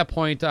at that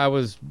point, I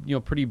was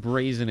pretty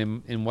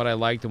brazen in what I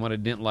liked and what I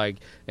didn't like,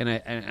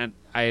 and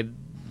I had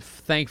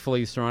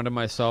thankfully surrounded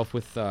myself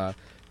with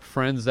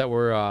friends that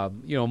were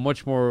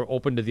much more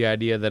open to the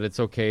idea that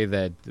it's okay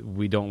that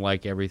we don't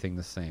like everything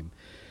the same.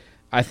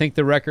 I think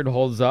the record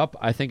holds up.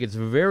 I think it's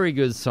very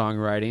good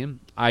songwriting.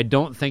 I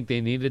don't think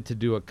they needed to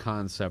do a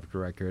concept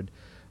record.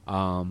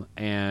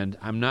 And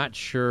I'm not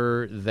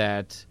sure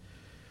that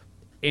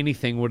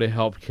anything would have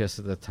helped Kiss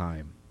at the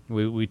time.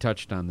 We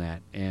touched on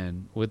that.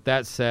 And with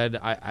that said,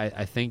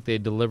 I think they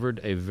delivered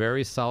a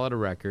very solid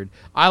record.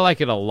 I like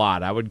it a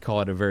lot. I would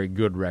call it a very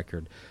good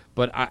record.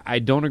 But I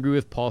don't agree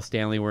with Paul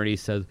Stanley where he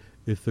says,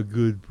 it's a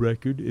good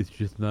record, it's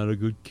just not a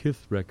good Kiss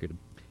record.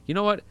 You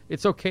know what?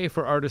 It's okay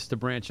for artists to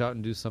branch out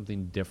and do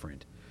something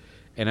different.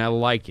 And I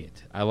like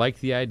it. I like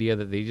the idea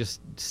that they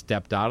just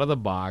stepped out of the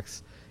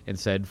box and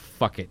said,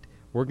 fuck it.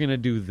 We're going to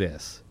do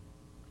this.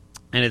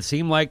 And it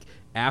seemed like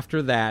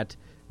after that,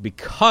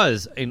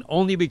 because, and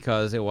only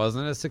because it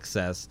wasn't a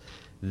success,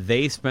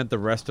 they spent the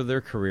rest of their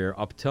career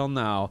up till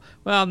now.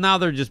 Well, now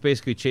they're just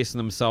basically chasing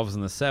themselves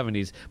in the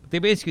 70s, but they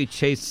basically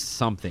chased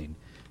something.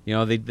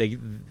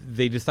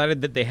 They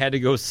decided that they had to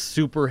go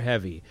super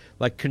heavy,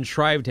 like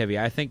contrived heavy.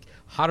 I think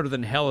Hotter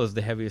Than Hell is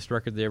the heaviest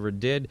record they ever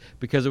did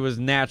because it was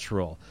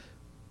natural.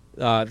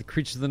 The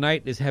Creatures of the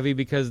Night is heavy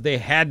because they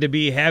had to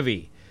be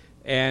heavy.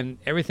 And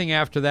everything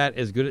after that,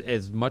 as good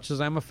as much as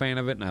I'm a fan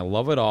of it, and I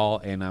love it all,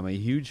 and I'm a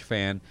huge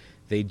fan,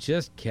 they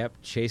just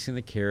kept chasing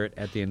the carrot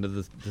at the end of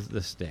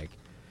the stick.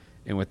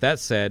 And with that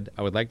said,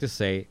 I would like to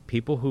say,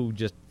 people who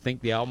just think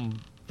the album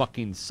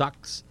fucking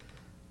sucks,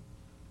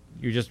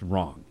 you're just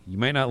wrong. You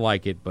might not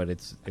like it, but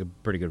it's a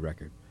pretty good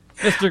record.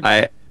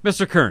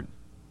 Mr. Kern.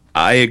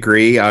 I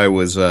agree. I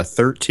was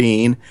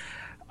 13.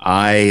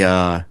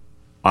 I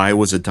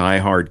was a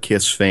diehard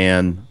Kiss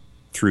fan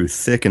through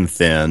thick and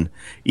thin,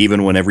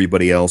 even when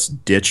everybody else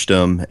ditched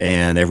them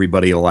and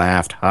everybody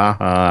laughed. Ha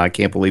ha, I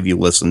can't believe you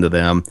listened to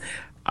them.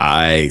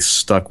 I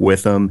stuck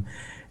with them,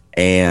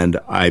 and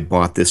I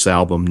bought this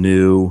album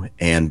new,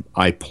 and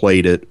I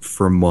played it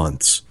for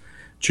months,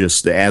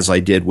 just as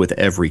I did with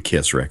every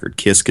Kiss record.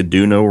 Kiss could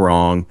do no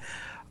wrong.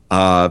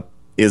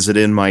 Is it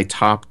in my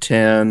top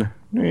 10?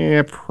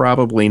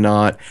 Probably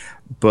not,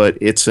 but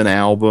it's an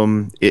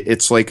album.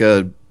 It's like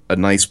a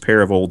nice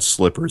pair of old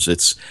slippers.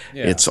 It's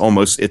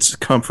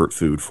comfort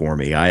food for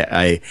me.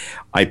 I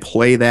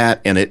play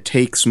that, and it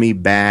takes me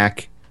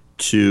back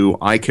to,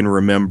 I can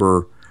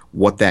remember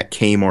what that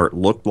Kmart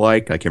looked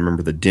like. I can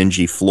remember the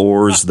dingy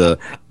floors, the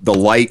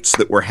lights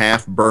that were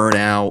half burnt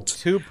out.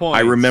 2 points.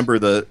 I remember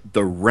the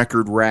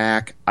record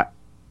rack.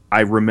 I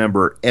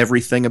remember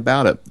everything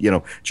about it.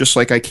 Just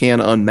like I can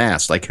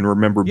Unmasked. I can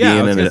remember being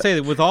I was going to say,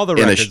 with all the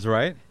records,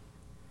 right?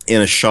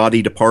 In a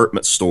shoddy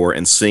department store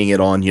and seeing it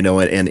on,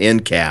 an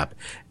end cap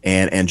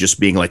and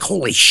just being like,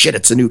 holy shit,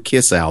 it's a new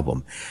Kiss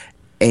album.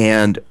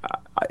 And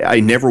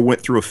I never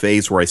went through a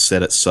phase where I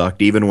said it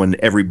sucked, even when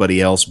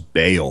everybody else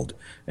bailed.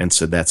 and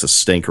said that's a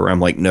stinker. I'm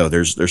like, no,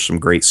 there's some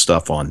great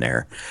stuff on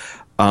there.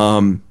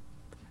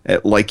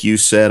 Like you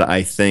said,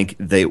 I think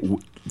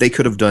they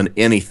could have done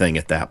anything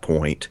at that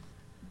point,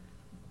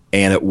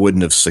 and it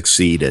wouldn't have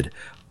succeeded.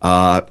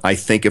 I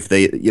think if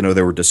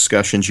there were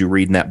discussions you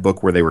read in that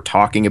book where they were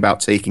talking about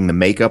taking the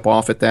makeup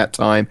off at that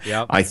time.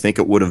 Yep. I think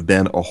it would have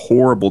been a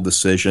horrible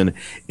decision.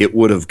 It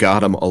would have got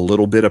them a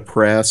little bit of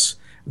press.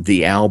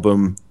 The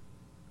album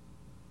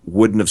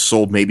wouldn't have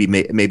sold maybe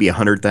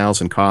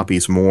 100,000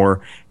 copies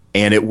more,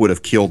 and it would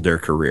have killed their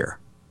career.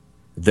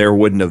 There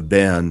wouldn't have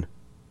been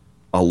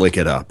a Lick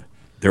It Up.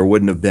 There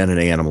wouldn't have been an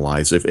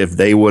Animalize. If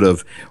they would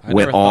have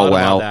went all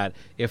out. That.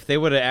 If they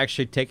would have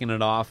actually taken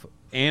it off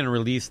and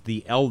released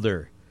The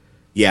Elder.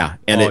 Yeah,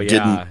 and it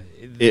didn't.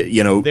 They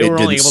it were only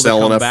didn't able sell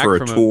to come enough back for a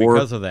from it tour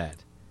because of that.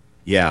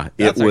 Yeah,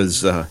 That's it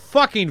was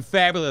fucking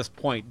fabulous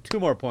point. 2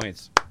 more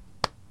points.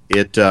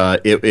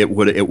 It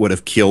would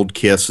have killed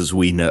Kiss as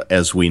we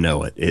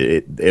know it.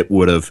 It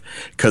would have,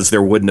 because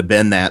there wouldn't have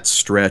been that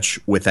stretch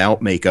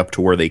without makeup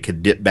to where they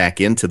could dip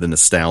back into the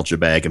nostalgia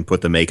bag and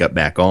put the makeup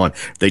back on.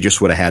 They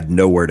just would have had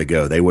nowhere to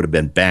go. They would have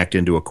been backed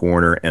into a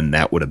corner, and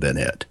that would have been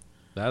it.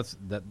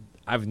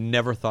 I've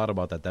never thought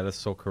about that. That is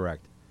so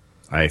correct.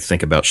 I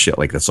think about shit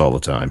like this all the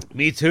time.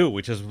 Me too,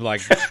 which is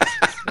like,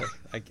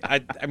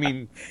 I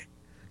mean,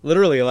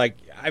 literally, like,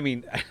 I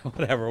mean,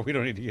 whatever. We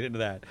don't need to get into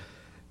that.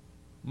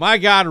 My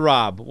God,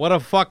 Rob, what a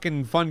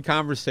fucking fun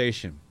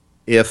conversation.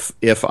 If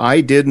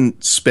I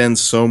didn't spend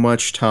so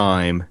much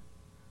time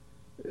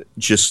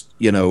just,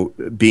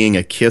 being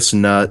a Kiss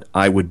nut,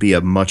 I would be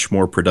a much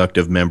more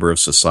productive member of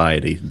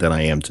society than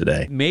I am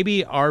today.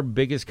 Maybe our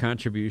biggest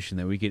contribution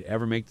that we could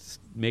ever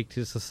make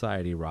to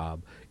society,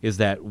 Rob, is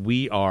that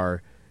we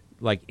are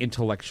like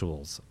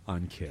intellectuals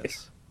on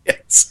Kiss.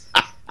 Yes.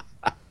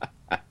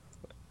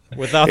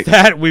 Without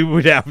that, we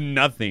would have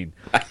nothing.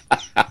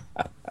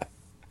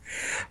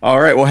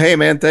 All right. Well, hey,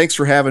 man, thanks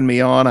for having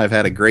me on. I've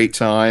had a great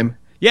time.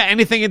 Yeah,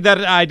 anything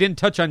that I didn't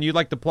touch on you'd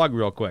like to plug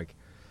real quick?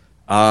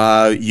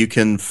 You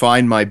can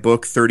find my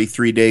book,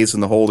 33 Days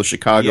in the Hole, The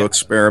Chicago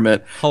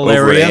Experiment,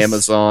 Hilarious. over at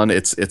Amazon.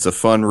 It's a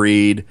fun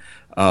read.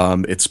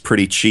 It's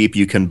pretty cheap.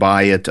 You can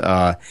buy it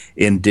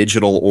in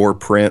digital or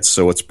print,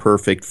 so it's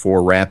perfect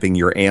for wrapping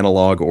your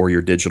analog or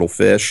your digital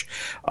fish.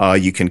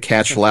 You can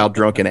catch Loud,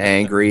 Drunk, and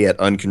Angry at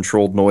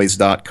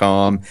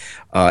uncontrollednoise.com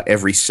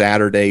every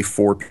Saturday,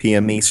 4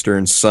 p.m.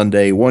 Eastern,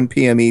 Sunday, 1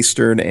 p.m.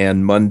 Eastern,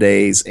 and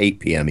Mondays, 8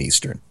 p.m.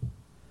 Eastern.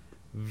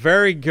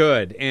 Very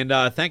good. And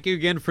thank you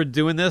again for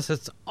doing this.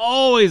 It's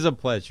always a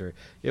pleasure.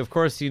 Of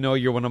course,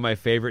 you're one of my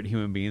favorite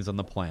human beings on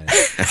the planet.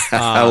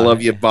 I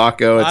love you,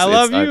 Baco. I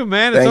love you,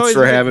 man. Thanks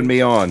for having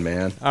me on,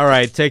 man. All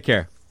right. Take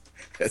care.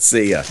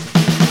 See ya.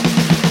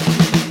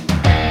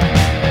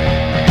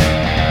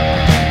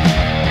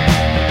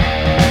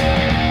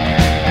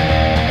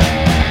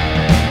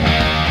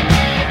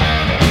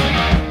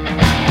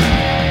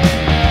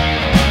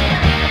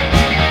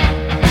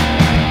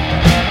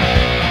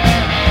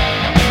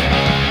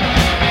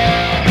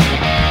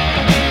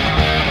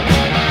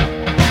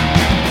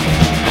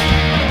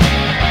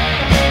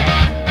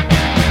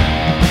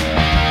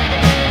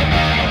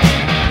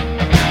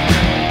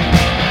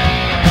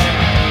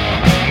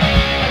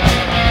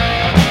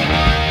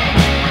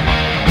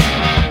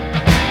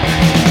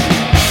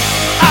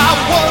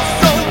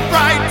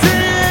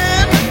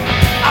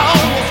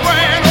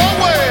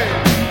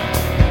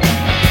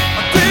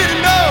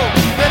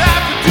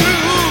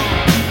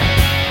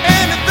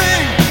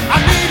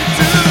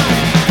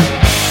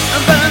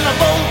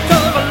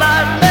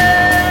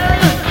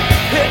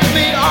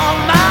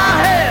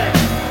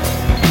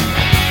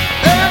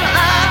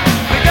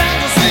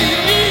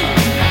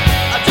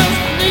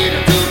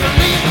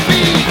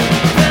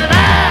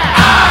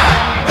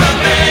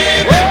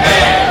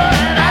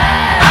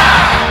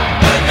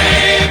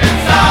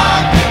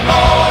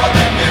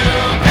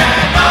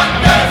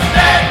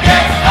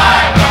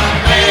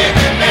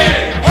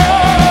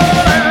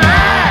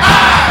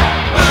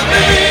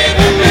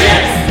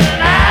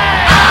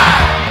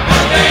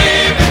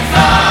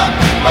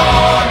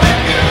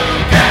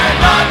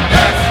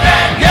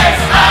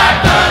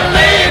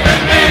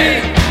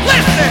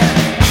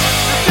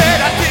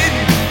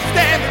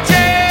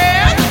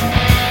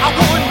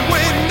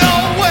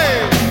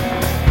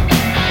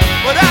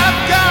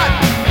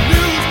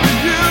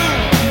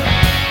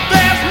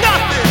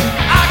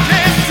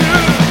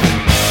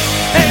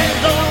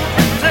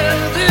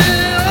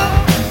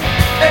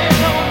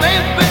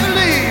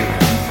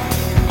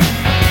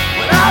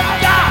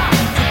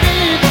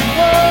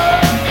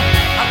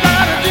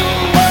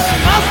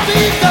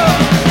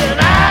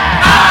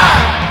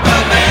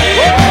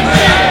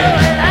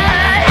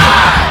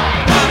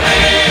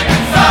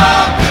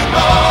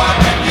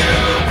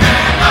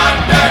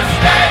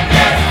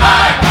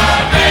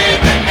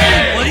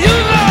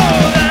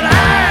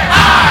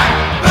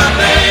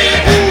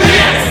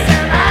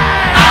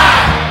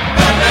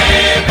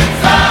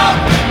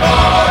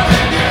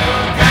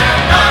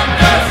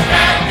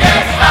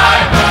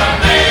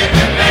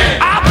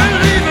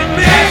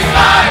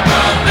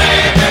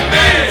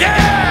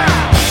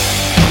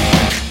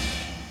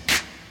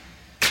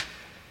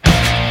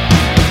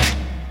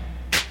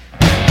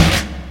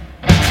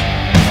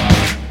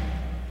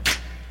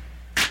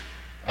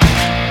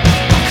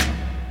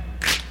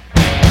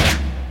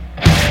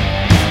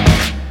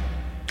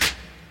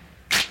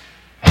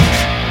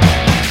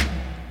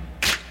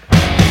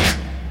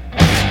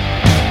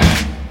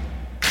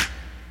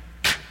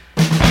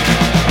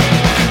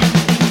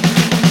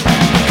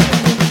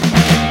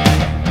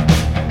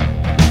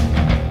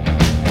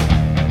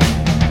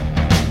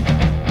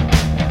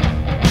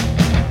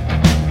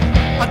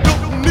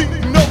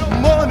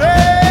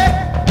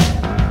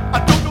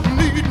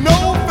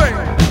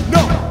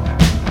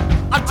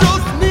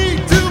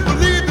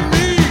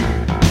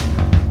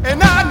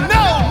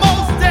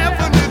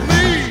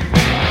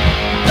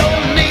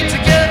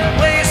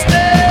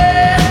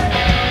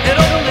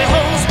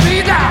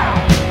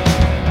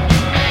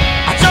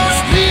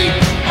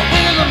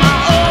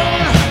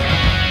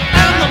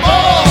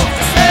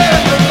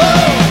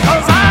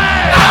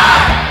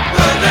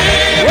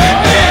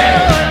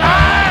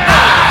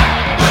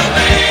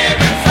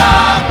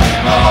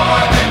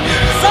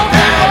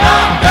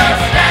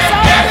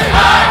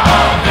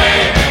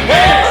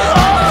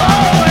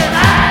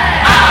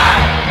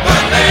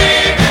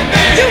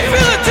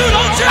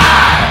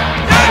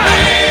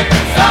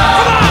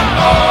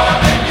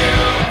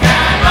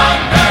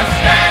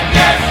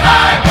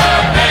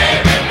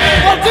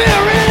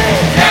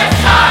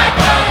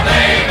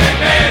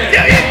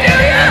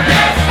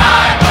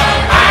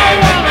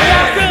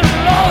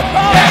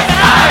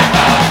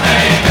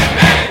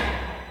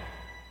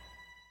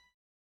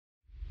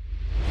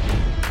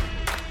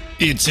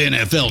 It's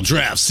NFL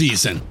draft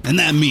season, and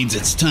that means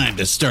it's time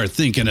to start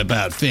thinking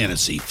about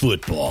fantasy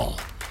football.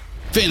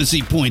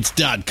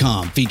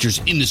 FantasyPoints.com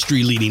features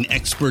industry-leading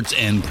experts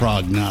and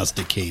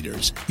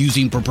prognosticators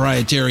using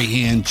proprietary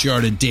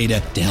hand-charted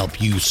data to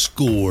help you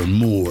score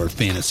more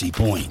fantasy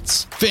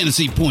points.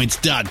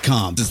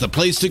 FantasyPoints.com is the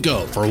place to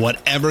go for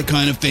whatever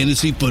kind of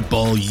fantasy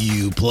football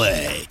you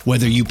play.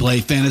 Whether you play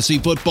fantasy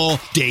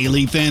football,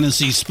 daily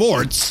fantasy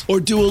sports,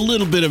 or do a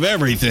little bit of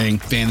everything,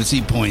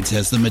 Fantasy Points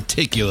has the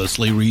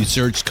meticulously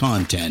researched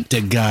content to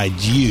guide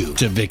you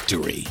to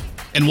victory.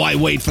 And why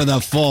wait for the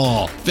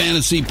fall?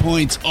 Fantasy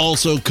Points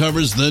also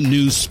covers the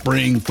new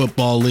spring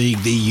football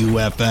league, the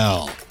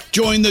UFL.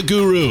 Join the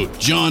guru,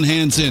 John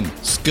Hansen,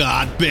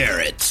 Scott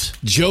Barrett,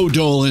 Joe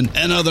Dolan,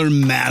 and other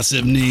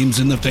massive names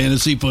in the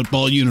fantasy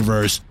football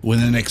universe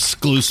with an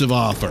exclusive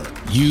offer.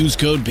 Use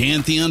code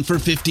Pantheon for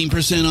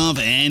 15% off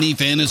any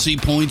Fantasy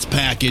Points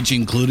package,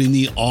 including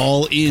the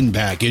all-in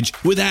package,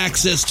 with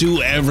access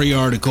to every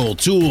article,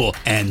 tool,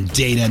 and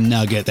data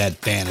nugget that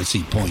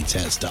Fantasy Points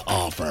has to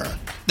offer.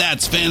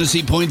 That's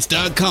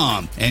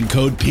FantasyPoints.com and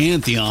code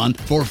Pantheon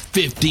for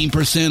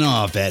 15%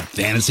 off at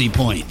Fantasy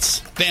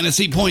Points.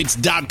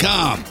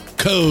 FantasyPoints.com,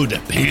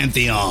 code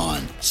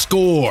Pantheon.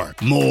 Score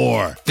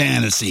more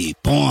fantasy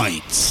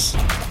points.